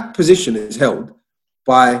 If that position is held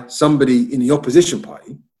by somebody in the opposition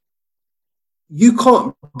party, you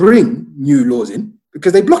can't bring new laws in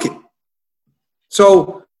because they block it.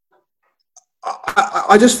 So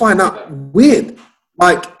I just find that weird.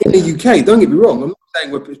 Like in the UK, don't get me wrong, I'm not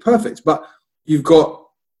saying it's perfect, but you've got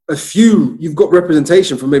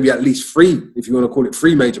representation from maybe at least three, if you want to call it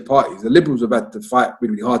three major parties. The Liberals have had to fight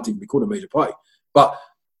really, really hard to be called a major party. But,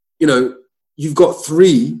 you know, you've got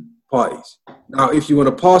three parties. Now, if you want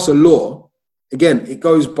to pass a law, again, it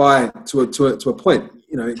goes by to a point.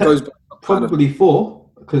 You know, it goes by probably four,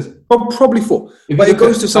 because probably four. But it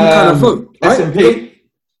goes to some kind of vote, right? SNP.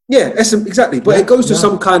 Yeah, exactly. But it goes to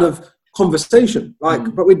some kind of conversation.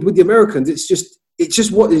 Like, but with the Americans, it's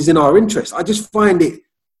just what is in our interest. I just find it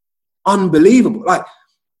unbelievable. Like,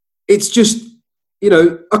 it's just, you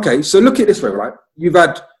know, okay, so look at it this way, right? You've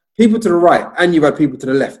had people to the right and you've had people to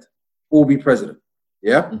the left all be president.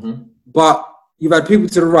 Yeah? Mm-hmm. But you've had people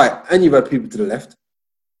to the right and you've had people to the left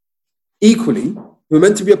equally, who are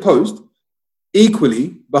meant to be opposed,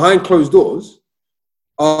 equally, behind closed doors,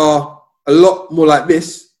 are a lot more like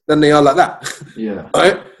this than they are like that. Yeah.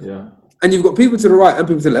 Right? Yeah. And you've got people to the right and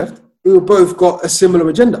people to the left who have both got a similar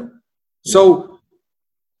agenda. Yeah. So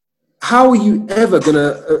how are you ever going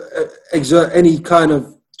to exert any kind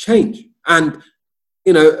of change? And,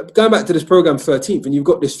 you know, going back to this program 13th, and you've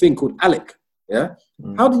got this thing called ALEC, yeah?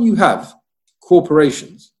 How do you have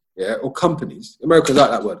corporations, yeah, or companies. Americans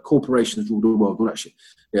like that word. Corporations rule the world, all that shit.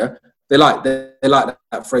 Yeah, they like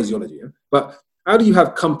that phraseology. Yeah? But how do you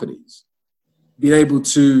have companies being able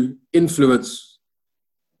to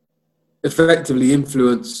effectively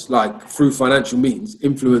influence, like through financial means,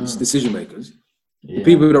 influence decision makers, the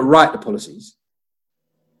people that write the policies,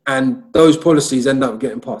 and those policies end up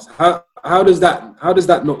getting passed? How does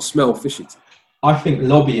that not smell fishy? I think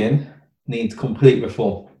lobbying needs complete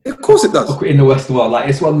reform. Of course it does. In the Western world, like,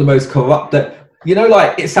 it's one of the most corrupt.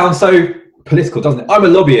 Like, it sounds so political, doesn't it? I'm a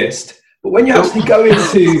lobbyist, but when you actually go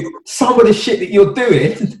into some of the shit that you're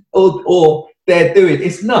doing or they're doing,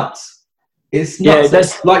 it's nuts. It's nuts. Yeah,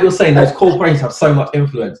 like you're saying, those corporations have so much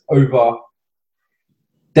influence over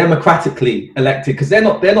democratically elected, because they're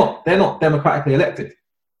not democratically elected.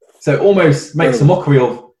 So it almost makes a mockery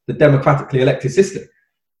of the democratically elected system.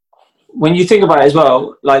 When you think about it as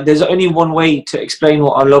well, like, there's only one way to explain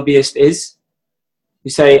what a lobbyist is.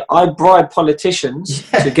 You say, I bribe politicians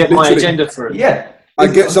to get my agenda through. Yeah. I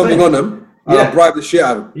get something on them, and I bribe the shit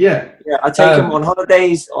out of them. Yeah. I take them on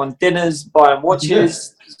holidays, on dinners, buy them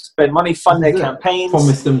watches, spend money, fund their campaigns.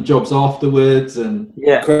 Promise them jobs afterwards. And do you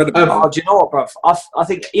know what, bruv? I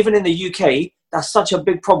think even in the UK, that's such a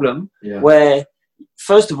big problem where,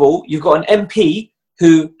 first of all, you've got an MP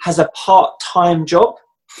who has a part-time job.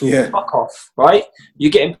 Yeah. Fuck off, right? You're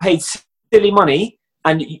getting paid silly money,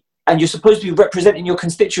 and you're supposed to be representing your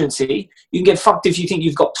constituency. You can get fucked if you think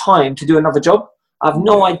you've got time to do another job. I have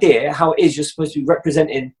no idea how it is you're supposed to be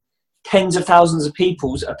representing tens of thousands of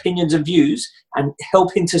people's opinions and views and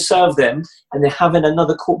helping to serve them, and then having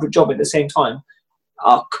another corporate job at the same time.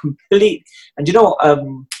 Complete. And you know what?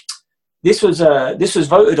 This was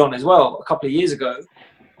voted on as well a couple of years ago.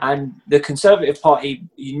 And the Conservative Party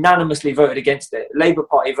unanimously voted against it. Labour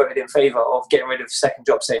Party voted in favour of getting rid of second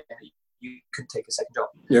job, saying that you couldn't take a second job.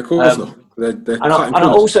 Yeah, of course not. I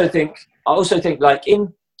also think, like,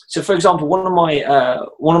 so for example, one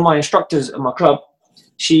of my instructors at my club,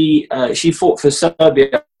 she fought for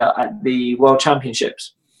Serbia at the World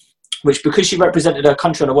Championships, which, because she represented her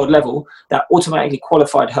country on a world level, that automatically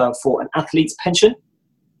qualified her for an athlete's pension.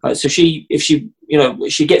 So she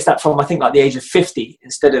gets that from, I think, like the age of 50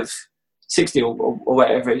 instead of 60 or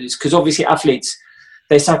whatever it is. Because obviously athletes,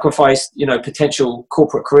 they sacrifice, potential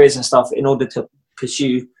corporate careers and stuff in order to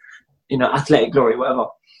pursue, athletic glory, whatever.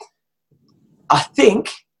 I think,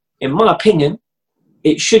 in my opinion,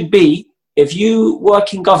 it should be, if you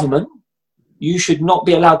work in government, you should not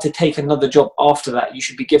be allowed to take another job after that. You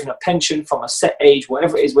should be given a pension from a set age,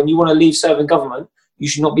 whatever it is. When you want to leave serving government, you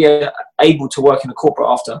should not be able to work in a corporate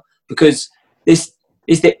after, because this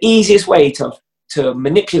is the easiest way to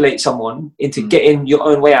manipulate someone into getting your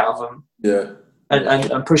own way out of them. Yeah.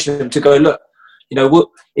 And pushing them to go, look,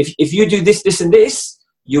 if you do this, this, and this,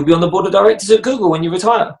 you'll be on the board of directors at Google when you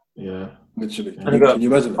retire. Yeah, literally. And can you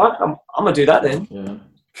imagine that? I'm gonna do that then. Yeah.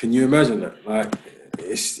 Can you imagine that? Like,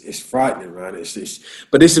 it's frightening, man.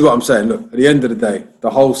 But this is what I'm saying. Look, at the end of the day, the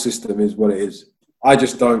whole system is what it is. I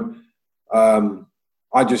just don't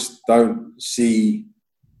see.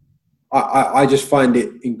 I just find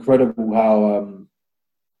it incredible how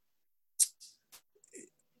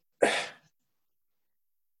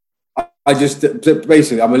I just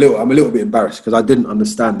basically I'm a little bit embarrassed because I didn't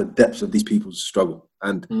understand the depths of these people's struggle.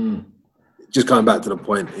 And just going back to the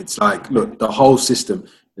point, it's like, look, the whole system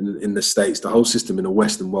in the States, the whole system in the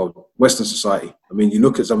Western world, Western society. I mean, you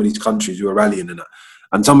look at some of these countries who are rallying in that,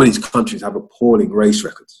 and some of these countries have appalling race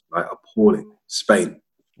records, like appalling. Spain,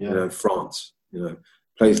 France,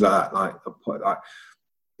 places like that, like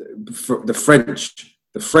the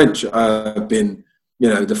French have been,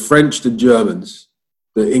 the French, the Germans,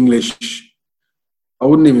 the English. I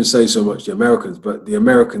wouldn't even say so much the Americans, but the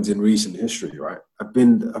Americans in recent history, right, have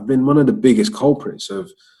been one of the biggest culprits of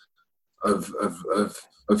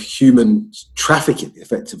human trafficking,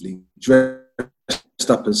 effectively, dressed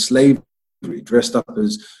up as slavery, dressed up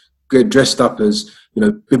as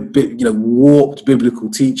warped biblical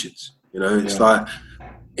teachings. It's like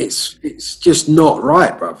it's just not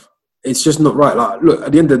right, bruv. It's just not right. Like, look,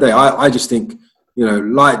 at the end of the day, I just think,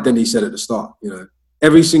 like Denny said at the start,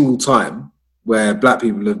 every single time where black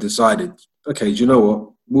people have decided, okay, do you know what?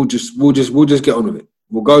 We'll just get on with it.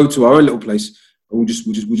 We'll go to our own little place and we'll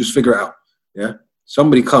just figure it out. Yeah.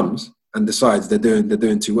 Somebody comes and decides they're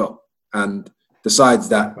doing too well, and decides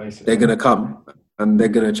that they're gonna come and they're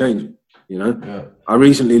gonna change it. I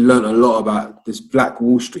recently learned a lot about this Black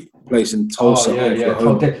Wall Street place in Tulsa.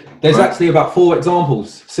 There's actually about 4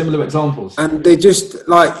 similar examples, and they just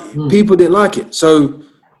like people didn't like it. So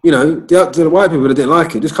the white people that didn't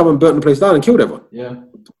like it just come and burnt the place down and killed everyone. Yeah,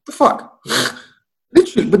 what the fuck?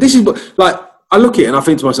 Literally. But this is like, I look at it and I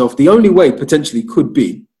think to myself, the only way potentially could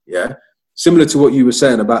be, similar to what you were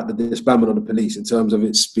saying about the disbandment of the police in terms of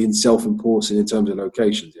it's being self-enforcing in terms of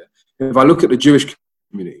locations. Yeah. If I look at the Jewish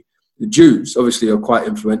community, the Jews obviously are quite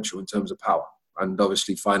influential in terms of power and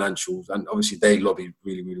obviously financials, and obviously they lobby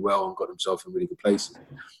really, really well and got themselves in really good places.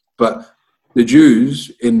 But the Jews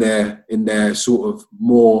in their sort of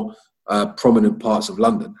more prominent parts of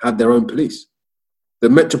London have their own police. The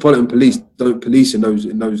Metropolitan Police don't police in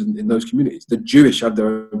those communities. The Jewish have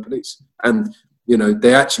their own police, and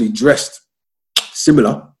they actually dressed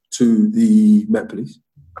similar to the Met Police,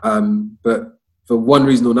 but for one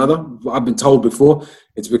reason or another, I've been told before,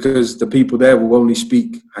 it's because the people there will only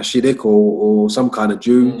speak Hasidic or some kind of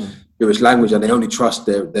Jewish language, and they only trust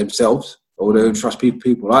themselves, or they don't trust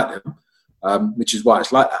people like them, which is why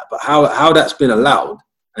it's like that. But how that's been allowed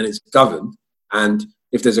and it's governed, and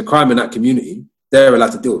if there's a crime in that community, they're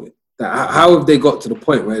allowed to deal with it. How have they got to the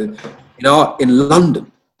point where, in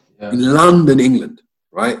London, England,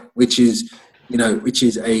 right, which is one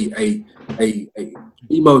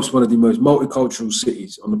of the most multicultural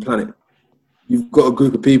cities on the planet, you've got a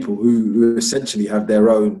group of people who essentially have their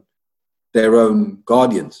own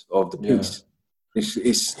guardians of the peace.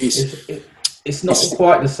 It's not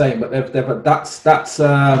quite the same, but that's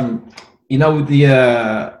the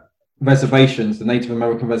reservations, the Native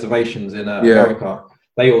American reservations in America.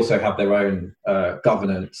 They also have their own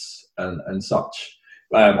governance and such.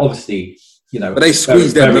 Obviously, but they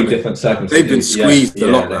squeezed very different circumstances. They've been squeezed a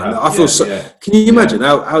lot, man. I feel so. Can you imagine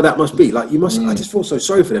how that must be? Like, you must. I just feel so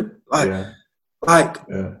sorry for them. I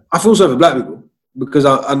feel sorry for black people because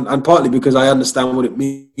and partly because I understand what it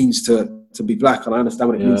means to be black, and I understand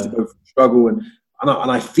what it means to go through struggle, and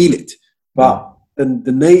I feel it. But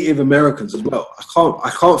the Native Americans as well, I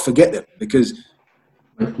can't forget them, because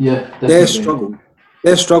their struggle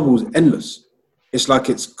is endless. It's like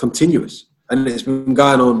it's continuous, and it's been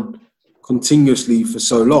going on continuously for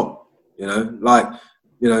so long.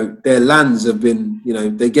 Their lands have been,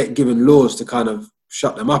 they get given laws to kind of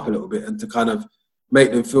shut them up a little bit and to kind of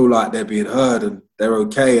make them feel like they're being heard and they're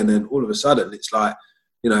okay, and then all of a sudden it's like,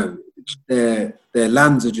 their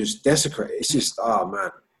lands are just desecrated. It's just,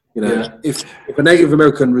 if a Native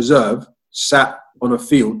American reserve sat on a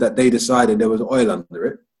field that they decided there was oil under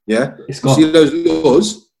it, see those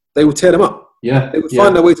laws, they would tear them up. They would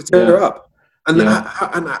find a way to tear it up. And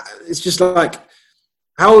it's just like,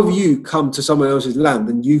 how have you come to someone else's land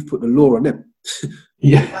and you've put the law on them? How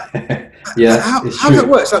that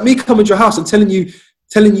works? Like me coming to your house and telling you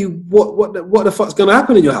what the fuck's going to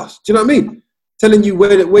happen in your house. Do you know what I mean? Telling you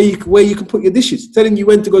where you can put your dishes. Telling you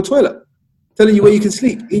when to go toilet. Telling you where you can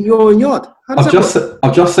sleep in your own yard. I've just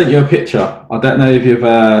sent you a picture. I don't know if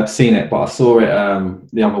you've seen it, but I saw it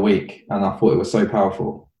the other week, and I thought it was so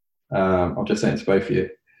powerful. I'll just send it to both of you.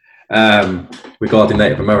 Regarding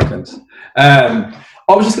Native Americans. I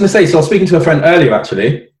was just going to say, so I was speaking to a friend earlier,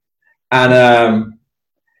 actually, and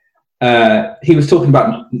he was talking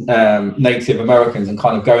about Native Americans and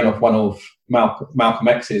kind of going off one of Malcolm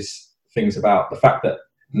X's things about the fact that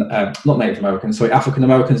not Native Americans, sorry, African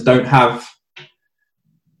Americans don't have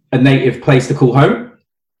a native place to call home.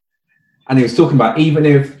 And he was talking about even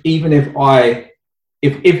if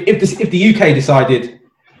the UK decided,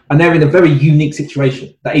 and they're in a very unique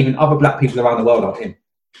situation that even other black people around the world are in.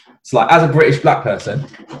 So, like, as a British black person,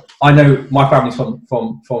 I know my family's from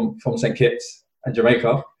St. Kitts and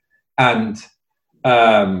Jamaica, and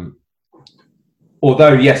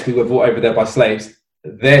although yes, we were brought over there by slaves,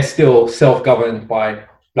 they're still self-governed by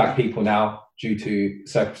black people now due to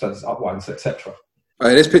circumstances, upwinds, etc.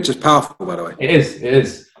 Right, this picture's powerful, by the way. It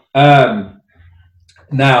is.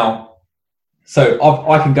 Now, so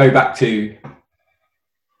I can go back to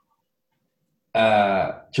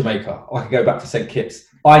Jamaica. I can go back to St. Kitts.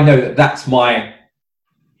 I know that that's my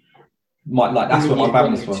like that's where my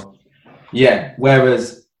family's from. Yeah.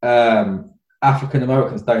 Whereas African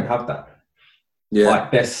Americans don't have that. Yeah. Like,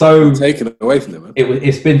 they're so taken away from them.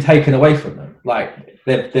 It's been taken away from them. Like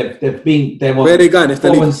they're on where are they going if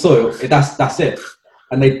they're foreign soil. That's it.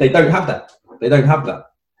 And they don't have that. They don't have that.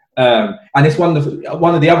 And it's one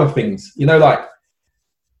of the other things, like,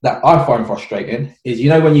 that I find frustrating is,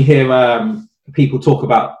 when you hear people talk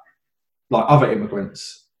about, like, other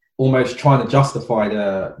immigrants almost trying to justify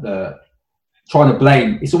trying to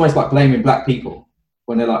blame. It's almost like blaming black people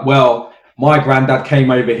when they're like, well, my granddad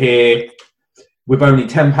came over here with only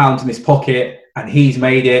 £10 in his pocket and he's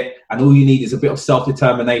made it, and all you need is a bit of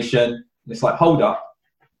self-determination. And it's like, hold up.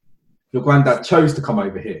 Your granddad chose to come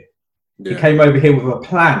over here. Yeah. He came over here with a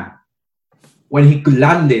plan. When he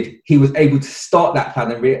landed, he was able to start that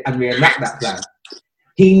plan and reenact that plan.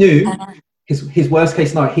 He knew his worst case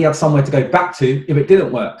scenario, he had somewhere to go back to if it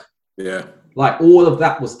didn't work. Yeah. Like all of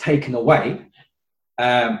that was taken away.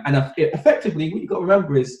 And effectively, what you've got to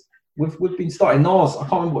remember is we've been starting Nas. I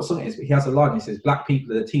can't remember what song it is, but he has a line. He says, "Black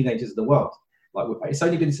people are the teenagers of the world." Like it's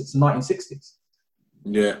only been since the 1960s.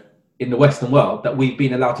 Yeah. In the Western world that we've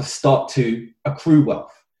been allowed to start to accrue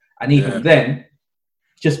wealth, and even then,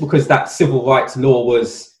 just because that civil rights law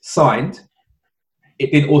was signed,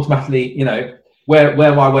 it didn't automatically, you know, where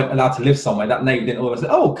I weren't allowed to live somewhere, that neighbour didn't always say,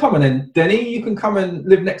 "Oh, come on then, Denny, you can come and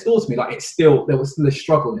live next door to me." Like there was still a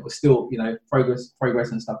struggle, and it was still, you know, progress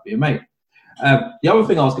and stuff being made. The other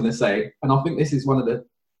thing I was going to say, and I think this is one of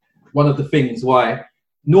the things why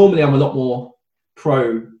normally I'm a lot more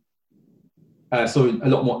a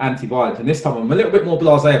lot more anti-violence, and this time I'm a little bit more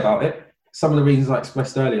blasé about it. Some of the reasons I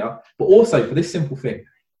expressed earlier, but also for this simple thing: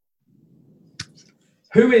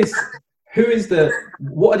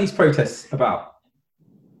 what are these protests about?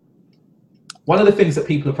 One of the things that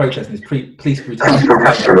people are protesting is police brutality.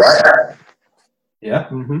 Yeah?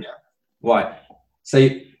 Mm-hmm. Right. So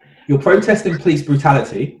you're protesting police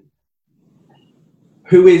brutality.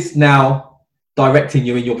 Who is now directing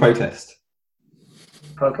you in your protest?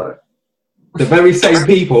 Okay. The very same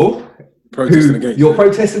people you're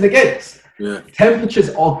protesting against. Yeah.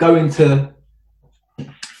 Temperatures are going to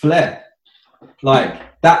flare.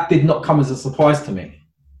 Like, that did not come as a surprise to me.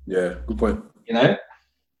 Yeah, good point. You know?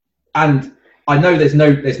 And I know there's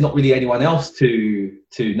not really anyone else to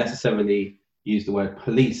necessarily use the word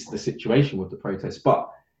police the situation with the protest, but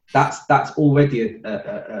that's already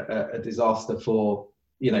a disaster for,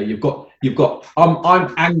 you know, you've got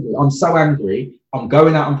I'm angry, I'm so angry, I'm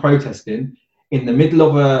going out and protesting in the middle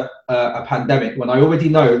of a pandemic when I already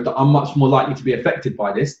know that I'm much more likely to be affected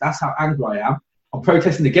by this. That's how angry I am. I'm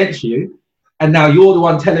protesting against you, and now you're the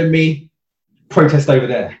one telling me protest over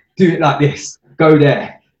there, do it like this, go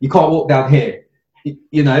there, you can't walk down here.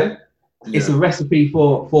 You know, it's a recipe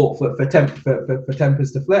for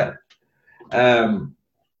tempers to flare.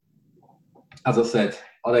 As I said,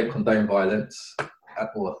 I don't condone violence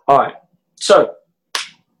at all. All right. So,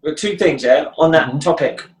 there are two things, on that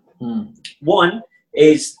topic. Mm. One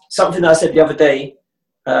is something that I said the other day,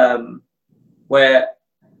 where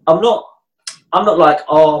I'm not like,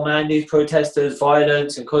 oh man, these protesters,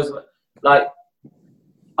 violence, and cause, like,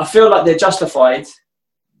 I feel like they're justified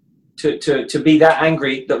to be that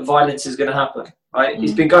angry that violence is going to happen. Right?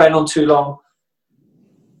 It's been going on too long.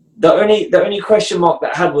 The only question mark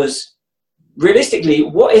that I had was, realistically,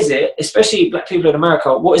 what is it, especially black people in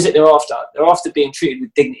America, what is it they're after? They're after being treated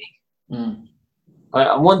with dignity. Mm. Right?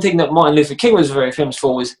 And one thing that Martin Luther King was very famous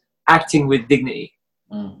for was acting with dignity,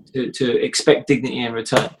 to expect dignity in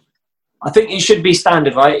return. I think it should be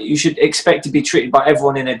standard, right? You should expect to be treated by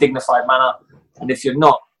everyone in a dignified manner. And if you're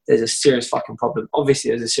not, there's a serious fucking problem. Obviously,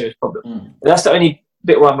 there's a serious problem. But that's the only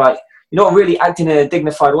bit where I'm like, you're not really acting in a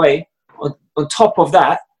dignified way. On top of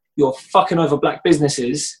that, you're fucking over black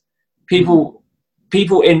businesses. People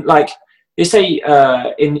in, like, they say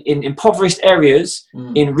in impoverished areas,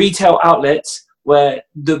 in retail outlets, where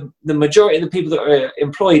the majority of the people that are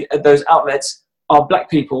employed at those outlets are black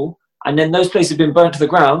people, and then those places have been burnt to the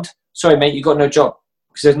ground. Sorry, mate, you got no job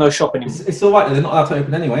because there's no shop anymore. It's all right. They're not allowed to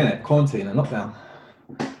open anyway, innit? Quarantine and lockdown.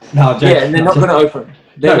 No, yeah, and they're not going to open.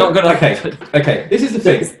 They're not going to. Okay. This is the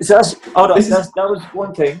thing. So that was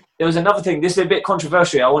one thing. There was another thing. This is a bit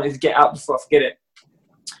controversial. I wanted to get out before I forget it.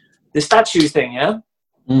 The statues thing, yeah.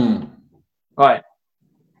 Right.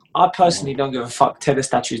 I personally don't give a fuck. Tear the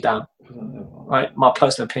statues down. Right, my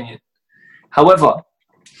personal opinion. However,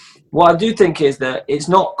 what I do think is that it's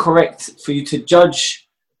not correct for you to judge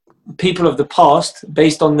people of the past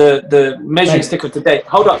based on the measuring stick of today.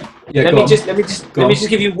 Hold on. Yeah, let me just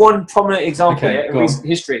give you one prominent example in recent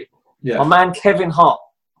history. Yeah. My man Kevin Hart.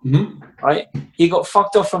 Right, he got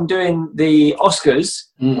fucked off from doing the Oscars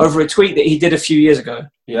over a tweet that he did a few years ago.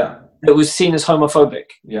 Yeah. That was seen as homophobic.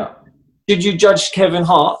 Yeah. Did you judge Kevin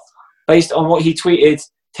Hart based on what he tweeted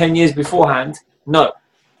 10 years beforehand? No.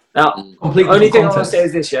 Now, the only thing I want to say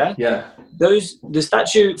is this, Yeah. The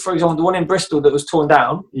statue, for example, the one in Bristol that was torn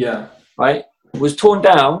down, right, was torn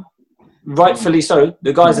down, rightfully so.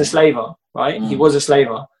 The guy's a slaver, right? He was a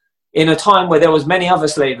slaver. In a time where there was many other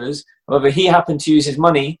slavers, however, he happened to use his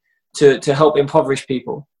money to help impoverish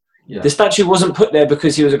people. Yeah. The statue wasn't put there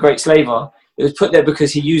because he was a great slaver. It was put there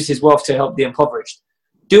because he used his wealth to help the impoverished.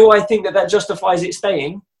 Do I think that justifies it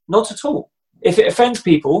staying? Not at all. If it offends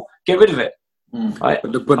people, get rid of it. Right?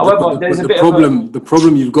 The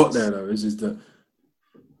problem you've got there, though, is that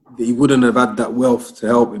he wouldn't have had that wealth to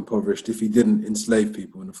help impoverished if he didn't enslave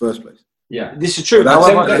people in the first place. Yeah, this is true. That's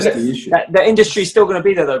However, the issue. the industry is still going to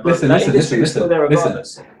be there, though, bro. Listen. Still there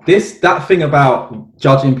regardless. That thing about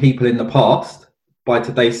judging people in the past by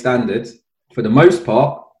today's standards, for the most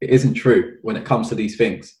part, it isn't true when it comes to these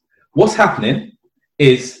things. What's happening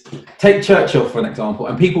is, take Churchill for an example,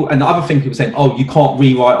 and the other thing people saying, oh, you can't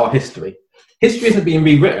rewrite our history. History isn't being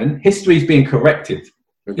rewritten. History is being corrected.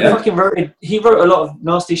 Yeah? He wrote a lot of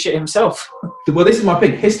nasty shit himself. Well, this is my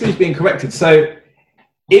thing. History is being corrected. So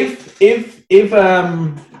if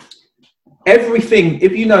everything,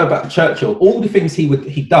 if you know about Churchill, all the things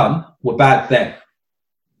he'd done were bad then.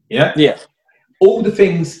 Yeah? Yeah. All the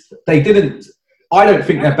things they didn't, I don't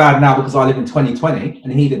think they're bad now because I live in 2020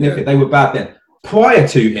 and he didn't live it. They were bad then. Prior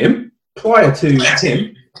to him, in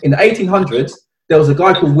the 1800s, there was a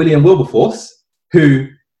guy called William Wilberforce who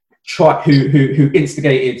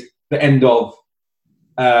instigated the end of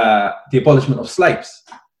the abolishment of slaves,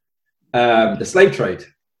 the slave trade.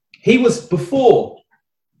 He was before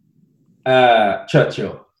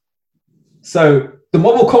Churchill. So the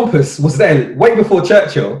moral compass was there way before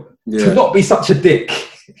Churchill to not be such a dick.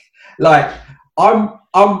 Like,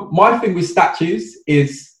 my thing with statues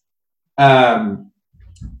is,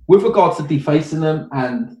 with regards to defacing them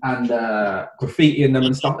and graffitiing them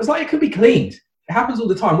and stuff, it's like it could be cleaned. It happens all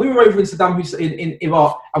the time. We were over in Saddam Hussein in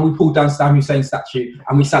Iraq, and we pulled down Saddam Hussein's statue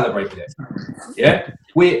and we celebrated it. Yeah,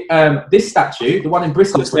 this statue, the one in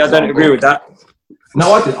Bristol. I don't agree with that.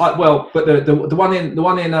 No, I did. But the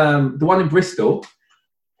one in Bristol,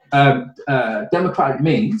 democratic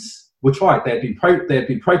means were tried. There had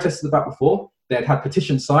been protested about before. They had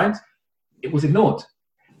petitions signed. It was ignored.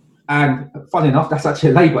 And funny enough, that's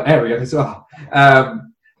actually a Labour area as well.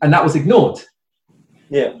 And that was ignored.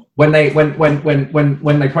 Yeah. When they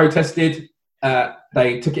protested,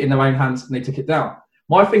 they took it in their own hands and they took it down.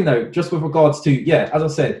 My thing though, just with regards to, as I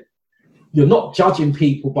said, you're not judging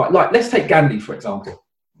people by, like, let's take Gandhi for example,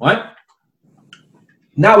 right?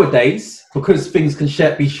 Nowadays, because things can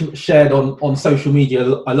be shared on social media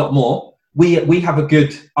a lot more, we have a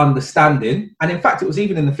good understanding, and in fact it was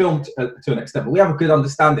even in the film to an extent, but we have a good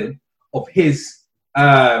understanding of his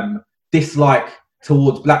dislike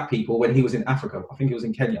towards black people when he was in Africa. I think it was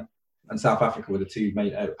in Kenya and South Africa were the two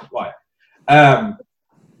main areas. Right.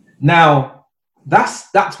 Now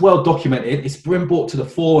that's well documented. It's been brought to the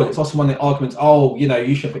fore. It's also one of the arguments. Oh,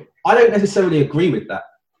 you should be. I don't necessarily agree with that.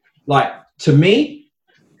 Like, to me,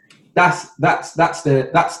 that's part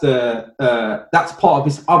of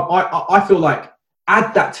his. I feel like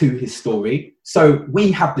add that to his story, so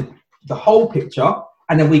we have the whole picture,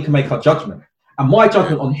 and then we can make our judgment. And my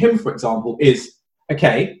judgment on him, for example, is,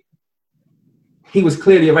 okay, he was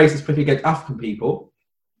clearly a racist against African people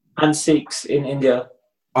and Sikhs in India.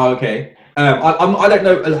 Oh, okay. I don't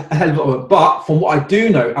know a hell of a lot, but from what I do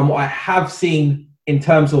know and what I have seen in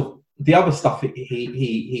terms of the other stuff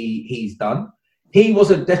he's done, he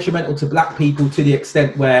wasn't detrimental to black people to the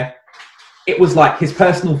extent where it was like his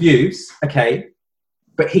personal views, okay,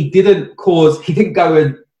 but he didn't go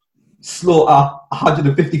and slaughter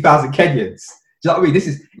 150,000 Kenyans. Do you know what I mean?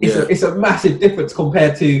 It's a massive difference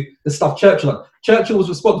compared to the stuff Churchill done. Churchill was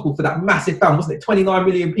responsible for that massive famine, wasn't it? 29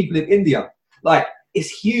 million people in India. Like, it's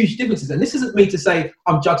huge differences. And this isn't me to say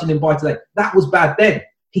I'm judging him by today. That was bad then.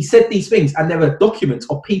 He said these things, and there are documents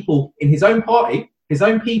of people in his own party, his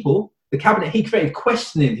own people, the cabinet he created,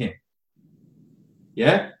 questioning him.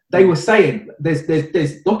 Yeah? They were saying, there's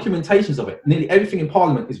documentations of it. Nearly everything in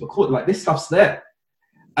Parliament is recorded. Like, this stuff's there.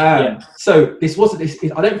 So this wasn't.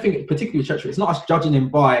 I don't think, particularly Churchill, it's not us judging him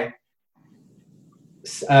by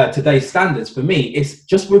today's standards. For me, it's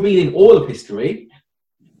just revealing all of history,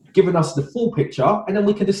 giving us the full picture, and then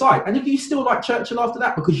we can decide. And if you still like Churchill after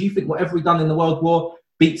that because you think whatever he done in the World War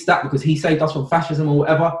beats that because he saved us from fascism or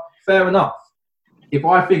whatever, fair enough. If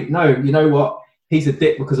I think, no, you know what, he's a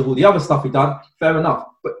dick because of all the other stuff he done, fair enough.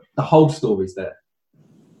 But the whole story's there.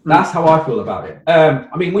 That's how I feel about it.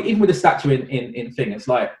 I mean, even with the statue in thing, it's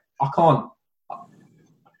like, I can't.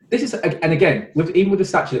 This is, and again, even with the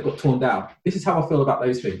statue that got torn down, this is how I feel about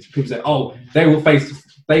those things. People say, oh, they will face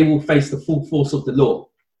the full force of the law.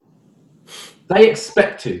 They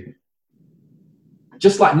expect to.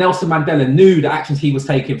 Just like Nelson Mandela knew the actions he was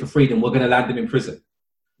taking for freedom were going to land him in prison.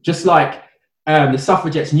 Just like the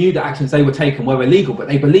suffragettes knew the actions they were taking were illegal, but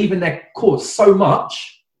they believe in their cause so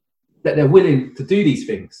much that they're willing to do these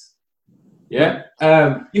things. Yeah?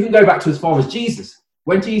 You can go back to as far as Jesus.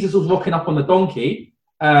 When Jesus was rocking up on the donkey,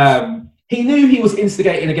 he knew he was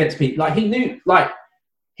instigating against people. Like,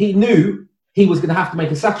 he knew he was going to have to make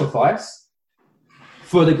a sacrifice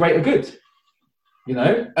for the greater good.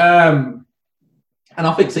 And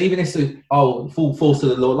I think, so even if full force of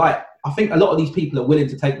the law, like, I think a lot of these people are willing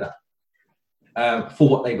to take that. for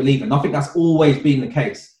what they believe in. I think that's always been the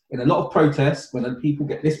case. In a lot of protests, when people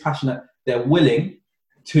get this passionate, they're willing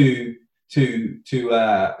to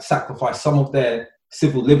sacrifice some of their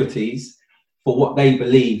civil liberties for what they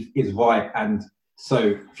believe is right, and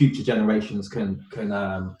so future generations can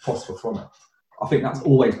prosper from it. I think that's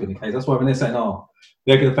always been the case. That's why when they're saying, "Oh,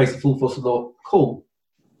 they're going to face the full force of law," cool.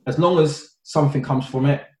 As long as something comes from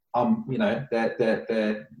it,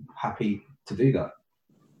 they're happy to do that.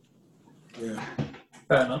 Yeah,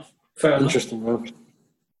 fair enough. Fair enough. Interesting, man.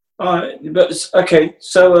 All right, but okay.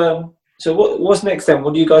 So what's next then?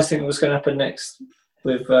 What do you guys think was going to happen next?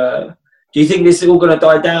 With do you think this is all going to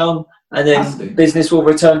die down and then business will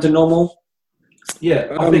return to normal?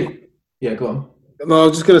 Yeah, I think. Yeah, go on. No, I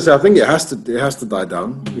was just going to say, I think it has to die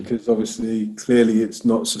down, because obviously, clearly, it's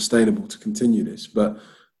not sustainable to continue this. But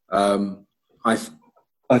I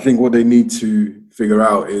think what they need to figure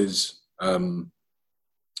out is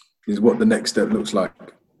what the next step looks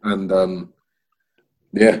like, and and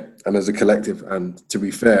as a collective. And to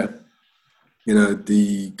be fair,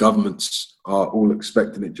 the governments are all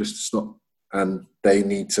expecting it just to stop, and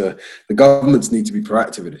the governments need to be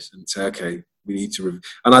proactive in this and say, okay, we need to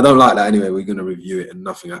and I don't like that anyway. We're going to review it and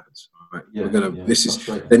nothing happens. Right? Yeah,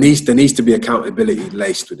 there needs to be accountability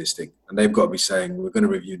laced with this thing, and they've got to be saying, we're going to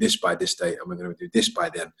review this by this date and we're going to do this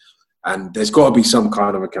by then, and there's got to be some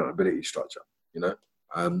kind of accountability structure,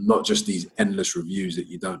 not just these endless reviews that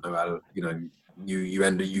you don't know how, you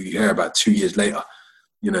hear about 2 years later,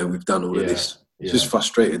 we've done all of this. It's just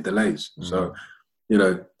frustrated delays. Mm-hmm. So,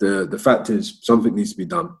 the fact is, something needs to be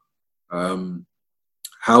done.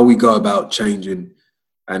 How we go about changing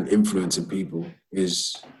and influencing people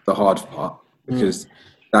is the hard part, because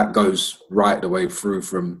that goes right the way through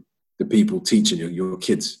from the people teaching your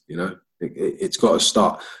kids. It's got to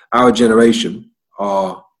start. Our generation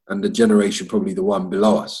and the generation probably the one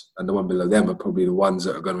below us and the one below them are probably the ones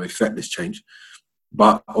that are going to affect this change.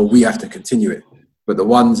 Or we have to continue it. But the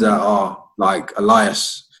ones that are like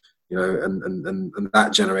Elias, and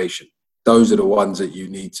that generation, those are the ones that you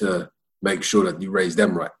need to make sure that you raise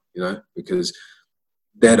them right, because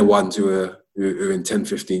they're the ones who in 10,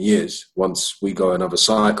 15 years, once we go another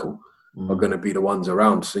cycle, are going to be the ones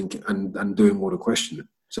around thinking and doing all the questioning.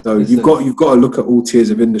 So you've got to look at all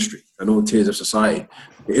tiers of industry and all tiers of society.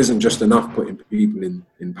 It isn't just enough putting people in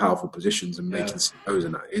powerful positions and making CEOs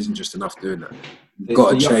and that. It isn't just enough doing that. You've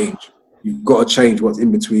got to change. You've got to change what's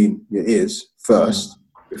in between your ears first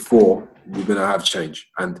before you're going to have change.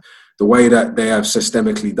 And the way that they have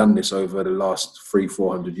systemically done this over the last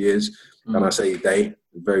 300-400 years, and I say they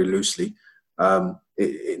very loosely,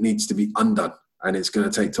 it needs to be undone, and it's going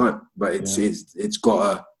to take time. But it's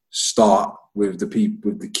got to start with the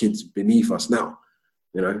people, with the kids beneath us now,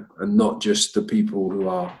 and not just the people who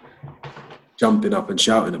are jumping up and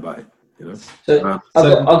shouting about it. So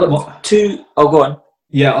I've got two. Oh, go on.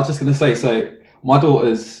 Yeah, I was just going to say. So my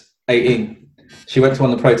daughter's 18. She went to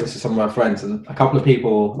one of the protests with some of her friends, and a couple of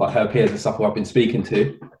people, like her peers and stuff who I've been speaking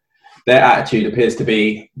to, their attitude appears to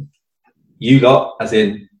be, you lot, as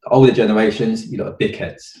in the older generations, you lot are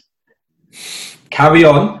dickheads. Carry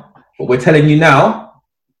on. But we're telling you now,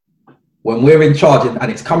 when we're in charge,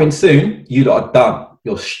 and it's coming soon, you lot are done.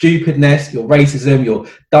 Your stupidness, your racism, your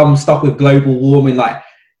dumb stuff with global warming, like,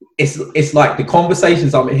 it's like the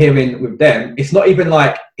conversations I'm hearing with them, it's not even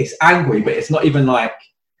like, it's angry, but it's not even like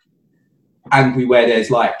angry where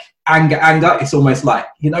there's like anger. It's almost like,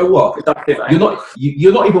 you know what?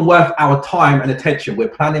 You're not even worth our time and attention. We're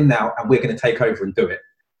planning now, and we're going to take over and do it.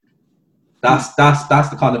 That's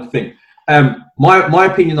the kind of thing. My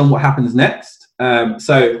opinion on what happens next.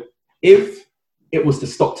 So if it was to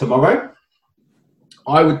stop tomorrow,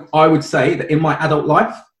 I would say that in my adult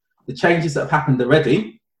life, the changes that have happened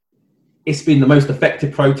already, it's been the most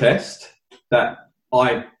effective protest that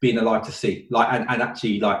I've been alive to see, and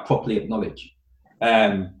actually properly acknowledge.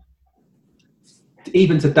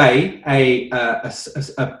 Even today, a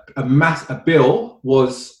bill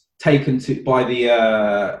was taken by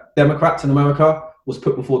the Democrats in America, was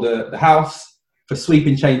put before the House for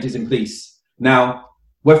sweeping changes in police. Now,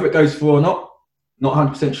 whether it goes through or not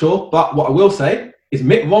 100% sure. But what I will say is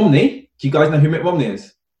Mitt Romney. Do you guys know who Mitt Romney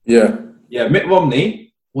is? Yeah. Yeah, Mitt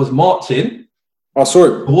Romney was marching. I saw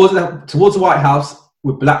it towards the White House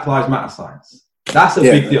with Black Lives Matter signs. That's a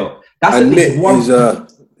big deal. That's at least one.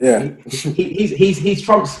 He's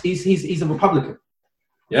Trump's. He's a Republican.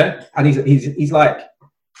 Yeah, and he's like.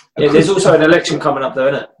 Yeah, there's also an election coming up, though,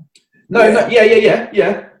 isn't it?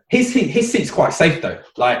 Yeah. His seat's quite safe though.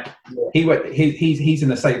 Like he's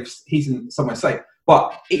in somewhere safe.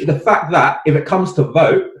 But the fact that if it comes to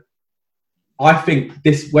vote, I think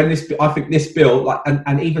this bill, like,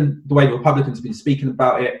 and even the way the Republicans have been speaking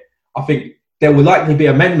about it, I think there will likely be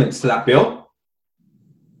amendments to that bill,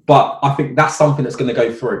 but I think that's something that's going to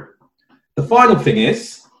go through. The final thing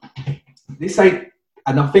is, this ain't,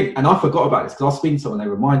 and I forgot about this because I was speaking to someone, they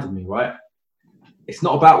reminded me, right? It's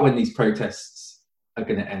not about when these protests are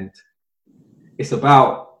going to end. It's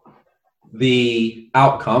about the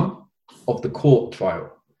outcome of the court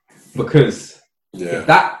trial, because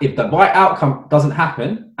if the right outcome doesn't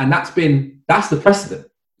happen, and that's the precedent.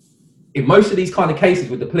 In most of these kind of cases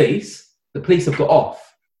with the police have got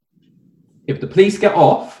off. If the police get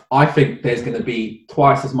off, I think there's going to be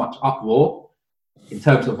twice as much uproar in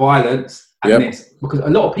terms of violence and this, because a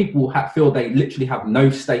lot of people feel they literally have no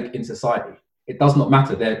stake in society. It does not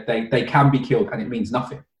matter. They can be killed, and it means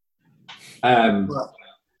nothing.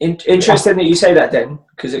 Interesting that you say that, then,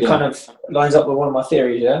 because it kind of lines up with one of my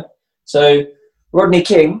theories. Yeah. So Rodney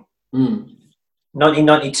King,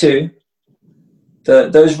 1992.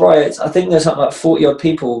 Those riots, I think there's something like 40 odd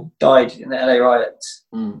people died in the LA riots.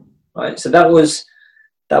 Right. So that was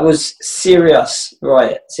serious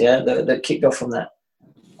riots. Yeah. That kicked off from that.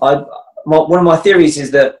 One of my theories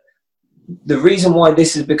is that the reason why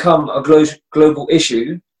this has become a global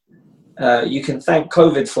issue, you can thank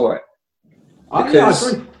COVID for it. Because,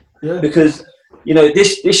 I agree. Yeah. Because, you know,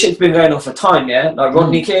 this shit's been going on for time, yeah? Like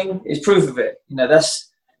Rodney King is proof of it. You know,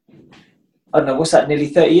 that's, I don't know, what's that, nearly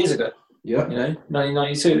 30 years ago? Yeah. You know,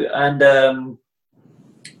 1992. And,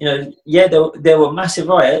 you know, yeah, there were massive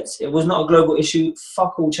riots. It was not a global issue.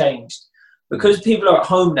 Fuck all changed. Because people are at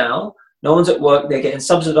home now, no one's at work, they're getting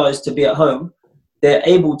subsidised to be at home, they're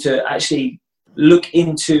able to actually look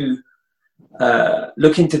into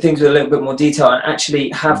things with a little bit more detail and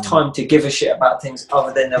actually have time to give a shit about things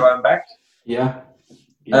other than their own back. Yeah.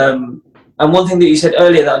 And one thing that you said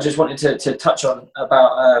earlier that I just wanted to touch on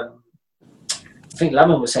about, I think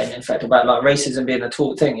Lemon was saying, in fact, about like racism being a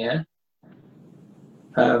taught thing, yeah?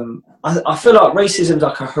 I feel like racism is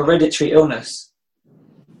like a hereditary illness.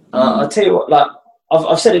 I'll tell you what, like,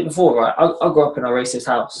 I've said it before, right? I grew up in a racist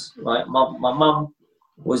house, right? My mum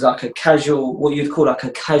was like a casual, what you'd call like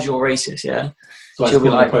a casual racist, yeah? So she'll be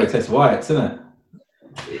like protest riots, isn't it?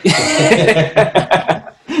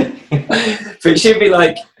 But she'd be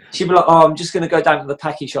like, oh, I'm just going to go down to the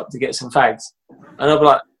packy shop to get some fags. And I'll be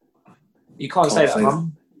like, you can't say that,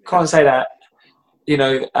 Mum. Can't say that. You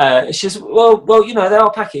know, it's just, well, you know, they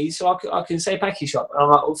are packies, so I can say packy shop. And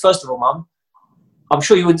I'm like, well, first of all, Mum, I'm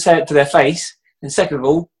sure you wouldn't say it to their face. And second of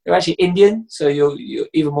all, you're actually Indian, so you're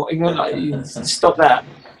even more ignorant. Like, you stop that.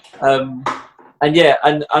 And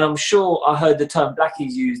I'm sure I heard the term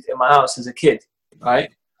blackies used in my house as a kid, right?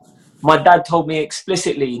 My dad told me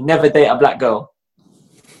explicitly, never date a black girl,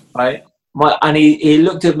 right? And he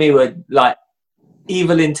looked at me with like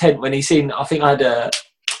evil intent when he seen, I think I had a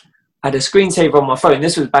screensaver on my phone.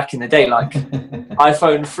 This was back in the day, like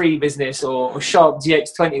iPhone 3 business or Sharp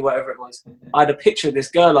GX20, whatever it was. I had a picture of this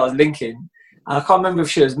girl I was linking. And I can't remember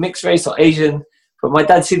if she was mixed race or Asian, but my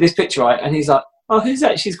dad see this picture, right? And he's like, oh, who's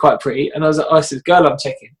that? She's quite pretty. And I was like, oh, it's this girl I'm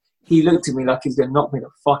checking. He looked at me like he's going to knock me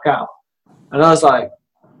the fuck out. And I was like,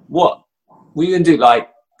 what? What are you going to do?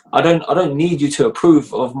 Like, I don't need you to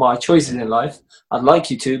approve of my choices in life. I'd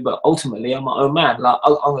like you to, but ultimately I'm my own man. Like,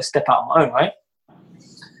 I'm going to step out on my own, right?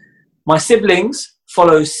 My siblings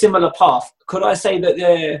follow similar path. Could I say that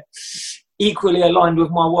they're equally aligned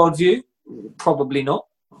with my worldview? Probably not.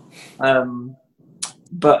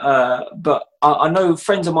 But I know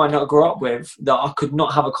friends of mine that I grew up with that I could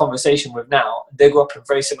not have a conversation with now. They grew up in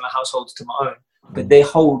very similar households to my own, but they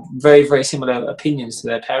hold very, very similar opinions to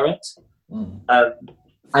their parents. And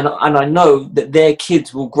I know that their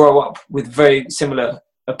kids will grow up with very similar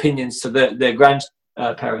opinions to their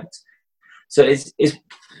grandparents. So it's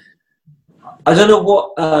I don't know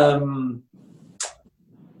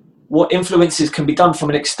what influences can be done from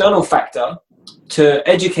an external factor to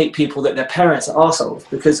educate people that their parents are arseholes,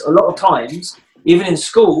 because a lot of times, even in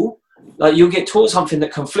school, like you'll get taught something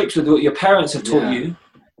that conflicts with what your parents have taught you,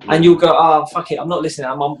 and you'll go, oh, fuck it, I'm not listening.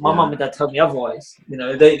 My mum and dad tell me otherwise. You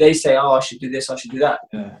know, they say, oh, I should do this, I should do that.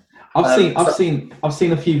 Yeah. I've seen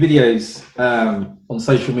a few videos on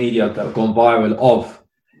social media that have gone viral of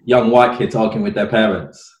young white kids arguing with their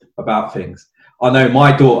parents about things. I know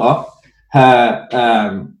my daughter, her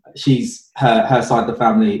side of the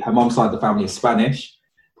family, her mum's side of the family is Spanish.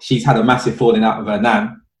 She's had a massive falling out with her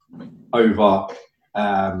nan over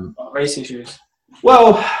race issues.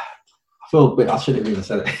 Well, I feel a bit, I shouldn't have even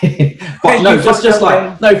said it. But no, just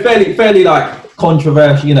like, no, fairly like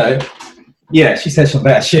controversial, you know. Yeah, she said some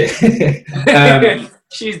better shit.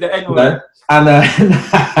 She's the N-word. And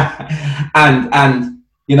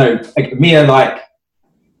you know, like, Mia like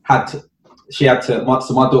so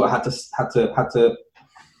my daughter had to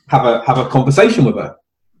have a conversation with her,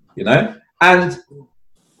 you know, and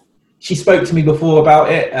she spoke to me before about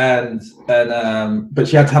it, and but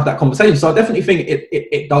she had to have that conversation. So I definitely think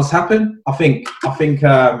it does happen. I think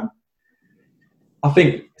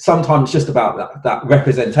sometimes it's just about that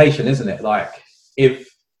representation, isn't it? Like if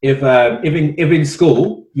in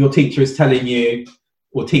school your teacher is telling you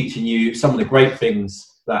or teaching you some of the great things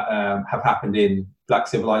that have happened in Black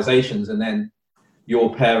civilizations, and then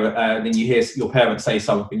then you hear your parents say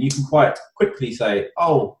something, you can quite quickly say,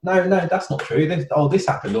 "Oh, no, that's not true. This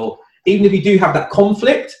happened." Or even if you do have that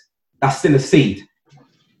conflict, that's still a seed.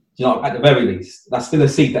 You know, at the very least, that's still a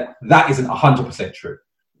seed that isn't 100% true,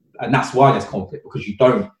 and that's why there's conflict, because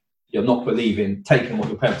you're not believing, taking what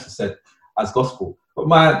your parents have said as gospel. But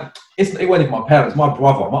it wasn't even my parents. My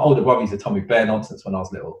older brother used to tell me bare nonsense when I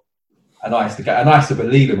was little, and I used to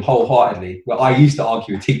believe him wholeheartedly. Well, I used to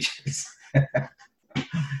argue with teachers.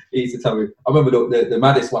 He used to tell me. I remember the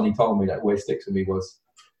maddest one he told me that always sticks with me was,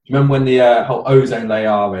 do you remember when the whole ozone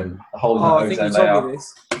layer and the whole ozone layer? Told me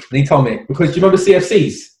this. And he told me, because do you remember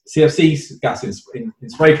CFC's gas in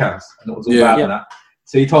spray cans, and it was all bad and that.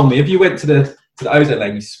 So he told me, if you went to the ozone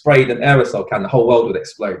layer, you sprayed an aerosol can, the whole world would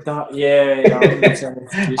explode. I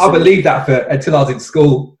believed that until I was in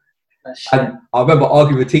school. And I remember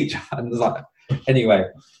arguing with a teacher, and was like, anyway,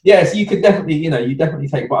 so you could definitely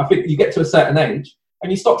take, but I think you get to a certain age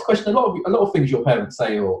and you start to question a lot of things your parents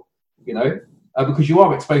say, or, you know, because you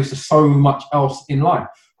are exposed to so much else in life,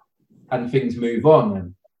 and things move on,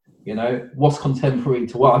 and, you know, what's contemporary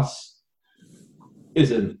to us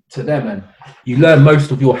isn't to them, and you learn most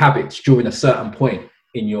of your habits during a certain point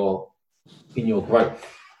in your growth,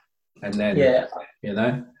 and then you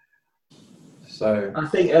know. So I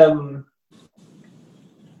think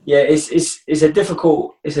it's a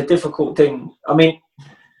difficult thing. I mean,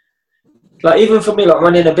 like, even for me, like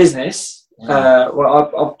running a business,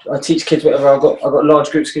 well, I teach kids whatever. I've got large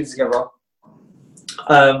groups of kids together.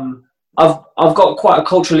 I've got quite a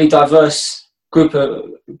culturally diverse group of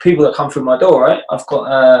people that come through my door, right? I've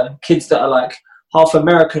got kids that are like half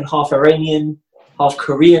American, half Iranian, half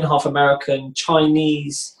Korean, half American,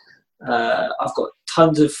 Chinese. I've got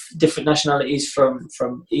tons of different nationalities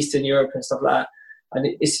from Eastern Europe and stuff like that, and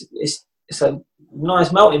it's a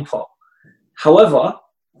nice melting pot. However,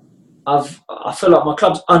 I feel like my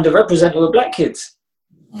club's underrepresented with black kids,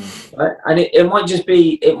 right? And it might just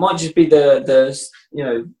be the you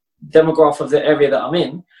know, demographic of the area that I'm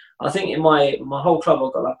in. I think in my whole club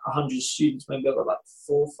I've got like 100 students, maybe I've got like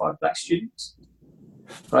 4 or 5 black students,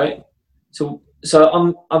 right? So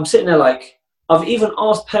I'm sitting there like, I've even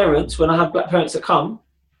asked parents when I have black parents that come,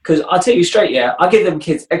 because I tell you straight, I give them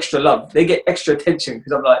kids extra love. They get extra attention,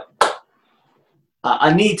 because I'm like,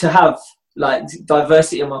 I need to have like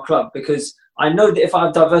diversity in my club, because I know that if I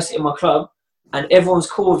have diversity in my club and everyone's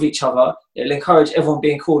cool with each other, it'll encourage everyone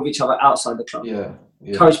being cool with each other outside the club.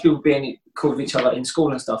 Encourage people being cool with each other in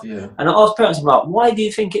school and stuff. And I ask parents, I'm like, why do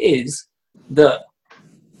you think it is that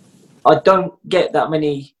I don't get that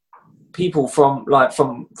many people from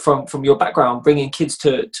your background bringing kids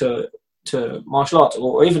to martial arts,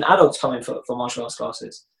 or even adults coming for martial arts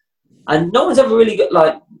classes, and no one's ever really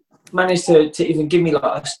managed to even give me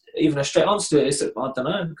like even a straight answer to it? It's, I don't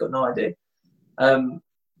know, I've got no idea. And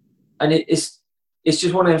it's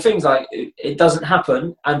just one of the things, like it doesn't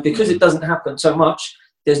happen, and because it doesn't happen so much,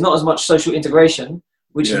 there's not as much social integration,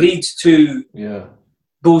 which leads to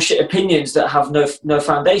bullshit opinions that have no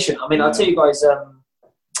foundation. I mean, I'll tell you guys,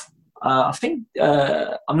 I think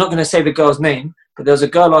I'm not going to say the girl's name, but there was a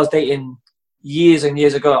girl I was dating years and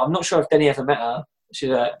years ago. I'm not sure if Denny ever met her.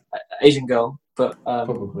 She's an Asian girl, but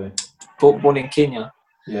probably born in Kenya.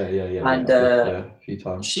 And a few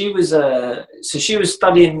times. She was she was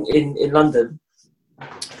studying in London,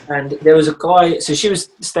 and there was a guy. So she was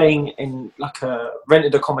staying in like a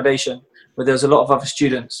rented accommodation where there was a lot of other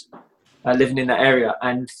students living in that area.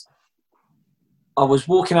 And I was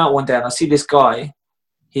walking out one day and I see this guy.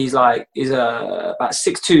 He's about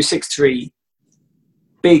 6'2", 6'3",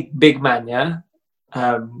 big man.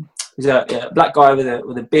 He's a black guy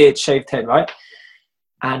with a beard, shaved head, right?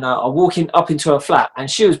 And I'm walking up into her flat, and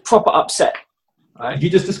she was proper upset. Right? Did you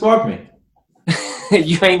just describe me?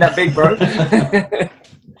 You ain't that big, bro.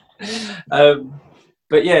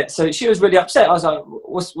 But yeah, so she was really upset. I was like,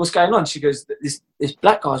 "What's going on?" She goes, "This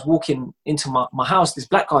black guy's walking into my house. This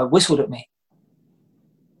black guy whistled at me,"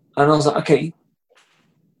 and I was like, "Okay."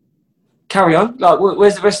 Carry on. Like,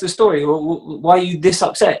 where's the rest of the story? Why are you this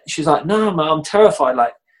upset? She's like, no, man, I'm terrified.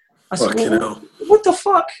 Like, I said, what the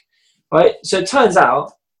fuck? Right. So it turns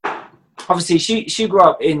out obviously she grew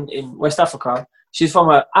up in West Africa. She's from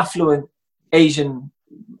an affluent Asian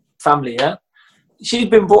family, yeah? She's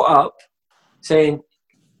been brought up saying,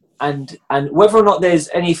 and whether or not there's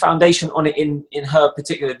any foundation on it in her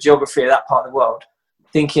particular geography of that part of the world,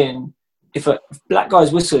 thinking if black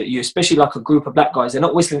guys whistle at you, especially like a group of black guys, they're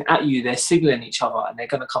not whistling at you, they're signaling each other and they're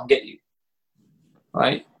going to come get you,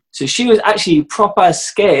 right? So she was actually proper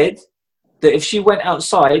scared that if she went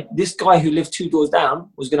outside, this guy who lived 2 doors down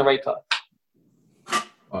was going to rape her.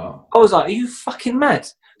 Wow. I was like, are you fucking mad?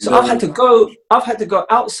 So I've had to go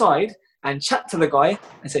outside and chat to the guy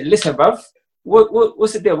and say, listen, bruv,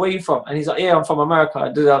 what's the deal? Where are you from? And he's like, yeah, I'm from America.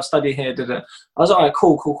 I'm studying here. I was like, all right,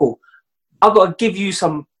 cool. I've got to give you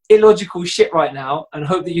some illogical shit right now and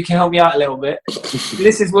hope that you can help me out a little bit.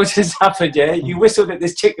 This is what just happened, yeah? You whistled at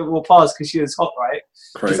this chick that walked past because she was hot, right?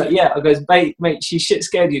 Crazy. He's like, yeah. I goes, mate, she shit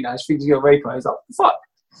scared you now. She thinks you're a raper. He's like, fuck.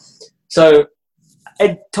 So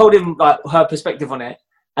Ed told him like her perspective on it.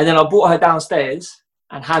 And then I brought her downstairs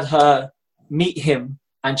and had her meet him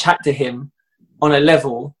and chat to him on a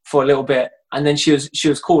level for a little bit. And then she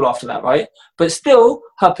was cool after that, right? But still,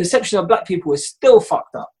 her perception of black people is still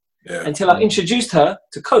fucked up. Yeah. Until I introduced her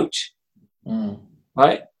to Coach,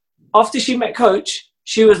 right? After she met Coach,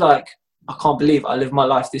 she was like, I can't believe I live my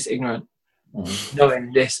life this ignorant,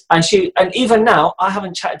 knowing this. And even now, I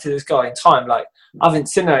haven't chatted to this guy in time. Like, I haven't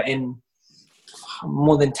seen her in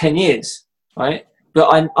more than 10 years, right?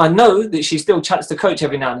 But I know that she still chats to Coach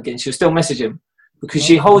every now and again. She'll still message him because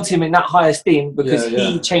she holds him in that high esteem because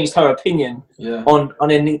he changed her opinion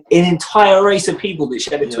on an entire race of people that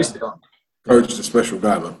she had it twisted on. Coach is a special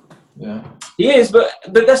guy, man. Yeah. He is, but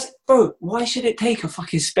that's, bro, why should it take a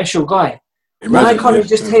fucking special guy? Imagine, why can't it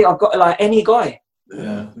just take, I've got like any guy?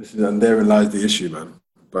 Yeah, and therein lies the issue, man.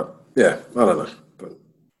 But yeah, I don't know.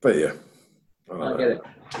 But yeah.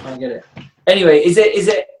 I get it. Anyway, is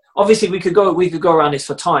it obviously we could go around this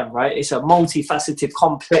for time, right? It's a multifaceted,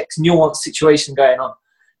 complex, nuanced situation going on.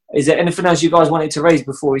 Is there anything else you guys wanted to raise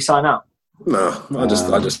before we sign out? No, I just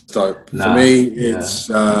hope. For me, it's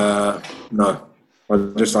no. I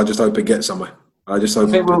just hope it gets somewhere. I just hope.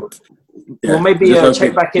 I think we'll maybe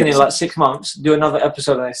check back in like 6 months, do another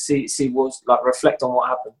episode, and see what's like, reflect on what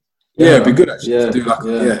happened. Yeah, it'd be good actually to do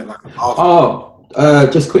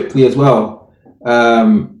just quickly as well.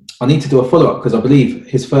 I need to do a follow up because I believe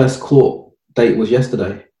his first court date was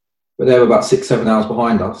yesterday, but they were about 6-7 hours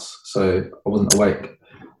behind us, so I wasn't awake.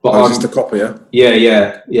 But I was just a copper,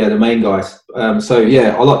 yeah, the main guys. So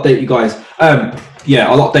yeah, I'll update you guys. I'll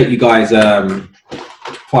update you guys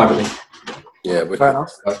privately. Yeah, fair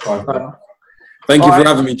enough. Thank you for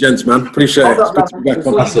having me, gents, man. Appreciate it. It's good to be back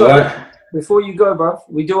on. That's all right. Before you go, bro,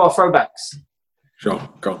 we do our throwbacks. Sure,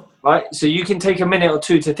 go. Right, so you can take a minute or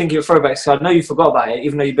two to think of your throwbacks. So I know you forgot about it,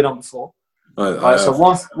 even though you've been on before. So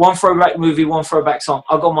one throwback movie, one throwback song.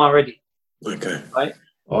 I've got mine ready. Okay. Right.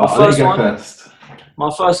 Well, My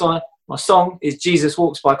first one. My song is "Jesus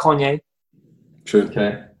Walks" by Kanye. True.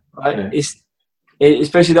 Okay. Right. Okay. It's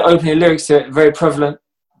especially the opening lyrics to it, very prevalent.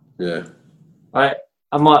 Yeah. Right.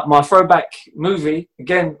 And my throwback movie,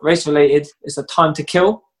 again, race related, is A Time to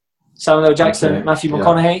Kill. Samuel L. Jackson, Matthew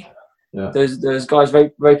McConaughey. Yeah. Those guys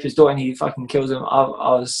rape his daughter and he fucking kills him. I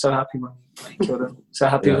was so happy when he killed him. So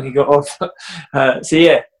happy when he got off. So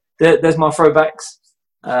yeah, there's my throwbacks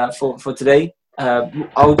for today.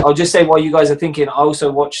 I'll just say while you guys are thinking, I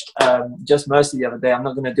also watched Just Mercy the other day. I'm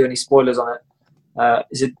not going to do any spoilers on it.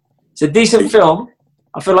 It's a decent film.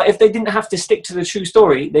 I feel like if they didn't have to stick to the true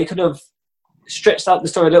story, they could have stretched out the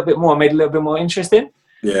story a little bit more and made it a little bit more interesting.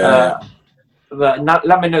 Yeah. But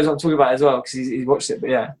Lamin knows what I'm talking about as well because he's watched it. But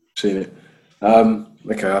yeah, seen it.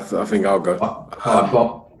 Okay, I think I'll go.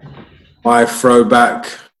 Bob. My throwback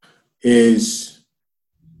is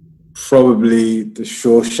probably the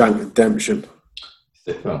Shawshank Redemption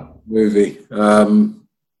movie.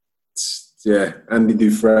 Andy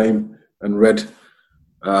Dufresne and Red.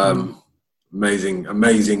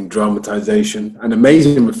 Amazing dramatization and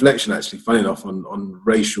amazing reflection, actually, funny enough, on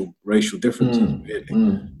racial differences,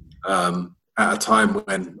 really. At a time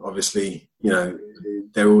when, obviously,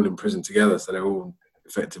 they're all in prison together, so they're all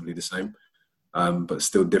effectively the same, but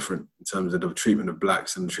still different in terms of the treatment of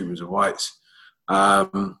blacks and the treatment of whites.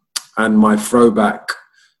 And my throwback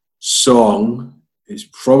song is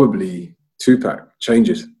probably Tupac,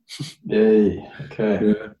 Changes. Yay,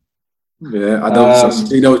 okay. Yeah, I don't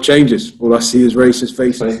see no changes. All I see is racist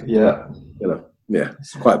faces. Yeah.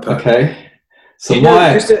 It's quite perfect. Okay. So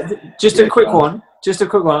just a quick one.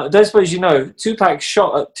 I don't suppose you know, Tupac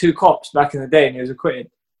shot at 2 cops back in the day and he was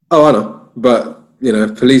acquitted. Oh, I know. But,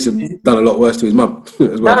 police have done a lot worse to his mum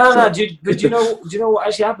as well. No. Do you know what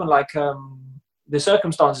actually happened? Like, the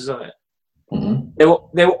circumstances of it? They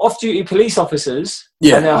were off-duty police officers.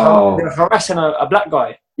 Yeah. And they were harassing a black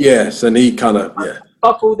guy. Yes, and he kind of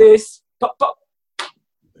Fuck all this. Fuck.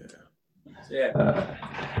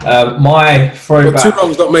 Yeah. My throwback. But two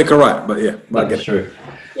wrongs don't make a right, but yeah, That's true.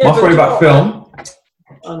 Yeah, My throwback film.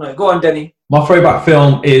 Oh no, go on, Denny. My throwback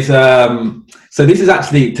film is so this is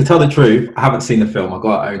actually, to tell the truth, I haven't seen the film. I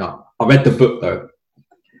got to own up. I read the book though.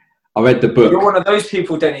 You're one of those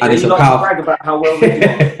people, Denny. And you like to brag about how well we do.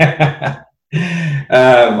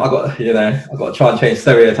 I got to try and change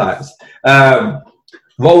stereotypes.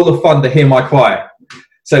 Roll of Thunder, Hear My Cry.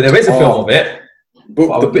 So there is a film of it.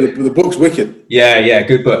 The book's wicked. Yeah,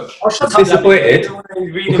 good book. Disappointed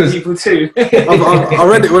because people too. I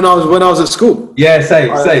read it when I was at school. Yeah,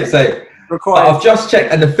 same. I've just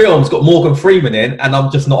checked, and the film's got Morgan Freeman in, and I'm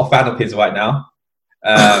just not a fan of his right now.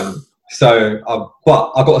 But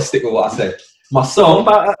I got to stick with what I said. My song.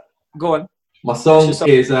 Go on. My song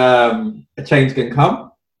is "A Change Can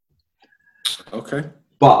Come." Okay.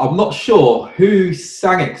 But I'm not sure who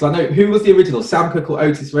sang it, because I know who was the original, Sam Cooke or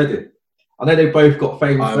Otis Redding. I know they both got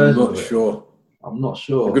famous versions. I'm not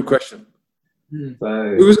sure. Good question.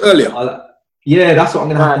 So, who was earlier? Yeah, that's what I'm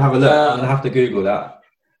going to have a look. I'm going to have to Google that.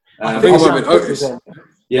 I think it might have been Otis.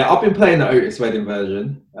 Yeah, I've been playing the Otis Redding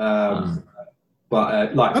version. But I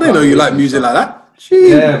didn't know you like music like that. Jeez.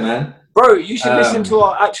 Yeah, man. Bro, you should listen to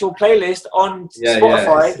our actual playlist on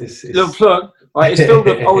Spotify. Little plug. Right, it's filled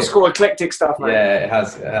with old school eclectic stuff, man. Yeah, it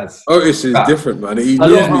has. Otis is different, man. He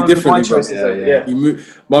moves me differently.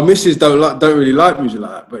 My missus don't really like music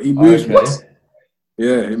like that, but he moves me.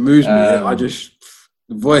 Yeah, it moves me.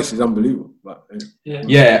 The voice is unbelievable. But,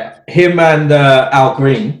 yeah, him and Al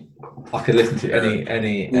Green, I could listen to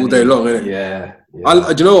any all day long, innit? Yeah.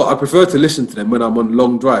 Do you know what? I prefer to listen to them when I'm on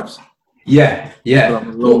long drives. Yeah. When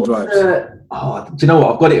I'm on long drives. Do you know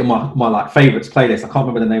what? I've got it in my like favourites playlist. I can't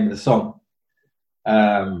remember the name of the song.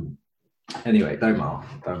 Anyway, don't mind.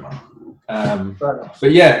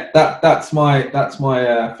 But yeah, that's my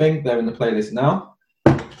thing. They're in the playlist now.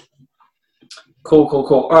 Cool.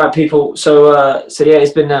 All right, people. So yeah,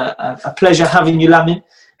 it's been a pleasure having you, Lamin.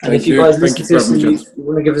 And if you guys listen to this and you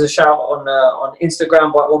want to give us a shout on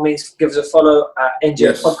Instagram, by all means, give us a follow at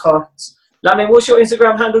NJ Podcasts. Lamin, what's your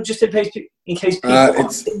Instagram handle, just in case people are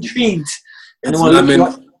intrigued? It's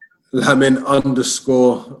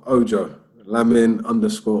Lamin_Ojo.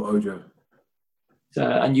 Lamin_Ojo.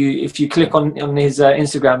 And if you click on his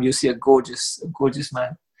Instagram, you'll see a gorgeous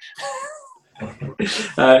man.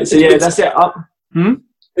 So yeah, that's it.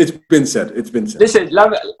 It's been said. Listen,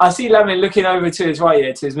 I see Lamin looking over to his right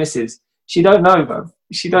here, to his missus. She don't know, bro.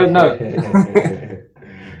 She don't know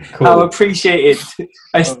how appreciated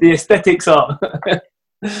the aesthetics are.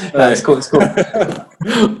 It's cool.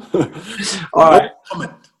 All right.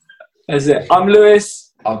 That's it. I'm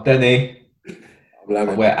Lewis. I'm Denny.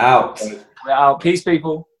 We're out. Peace,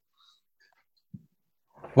 people.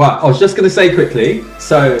 Well, I was just going to say quickly.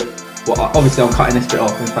 So, obviously, I'm cutting this bit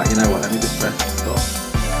off. In fact, you know what? Let me just press.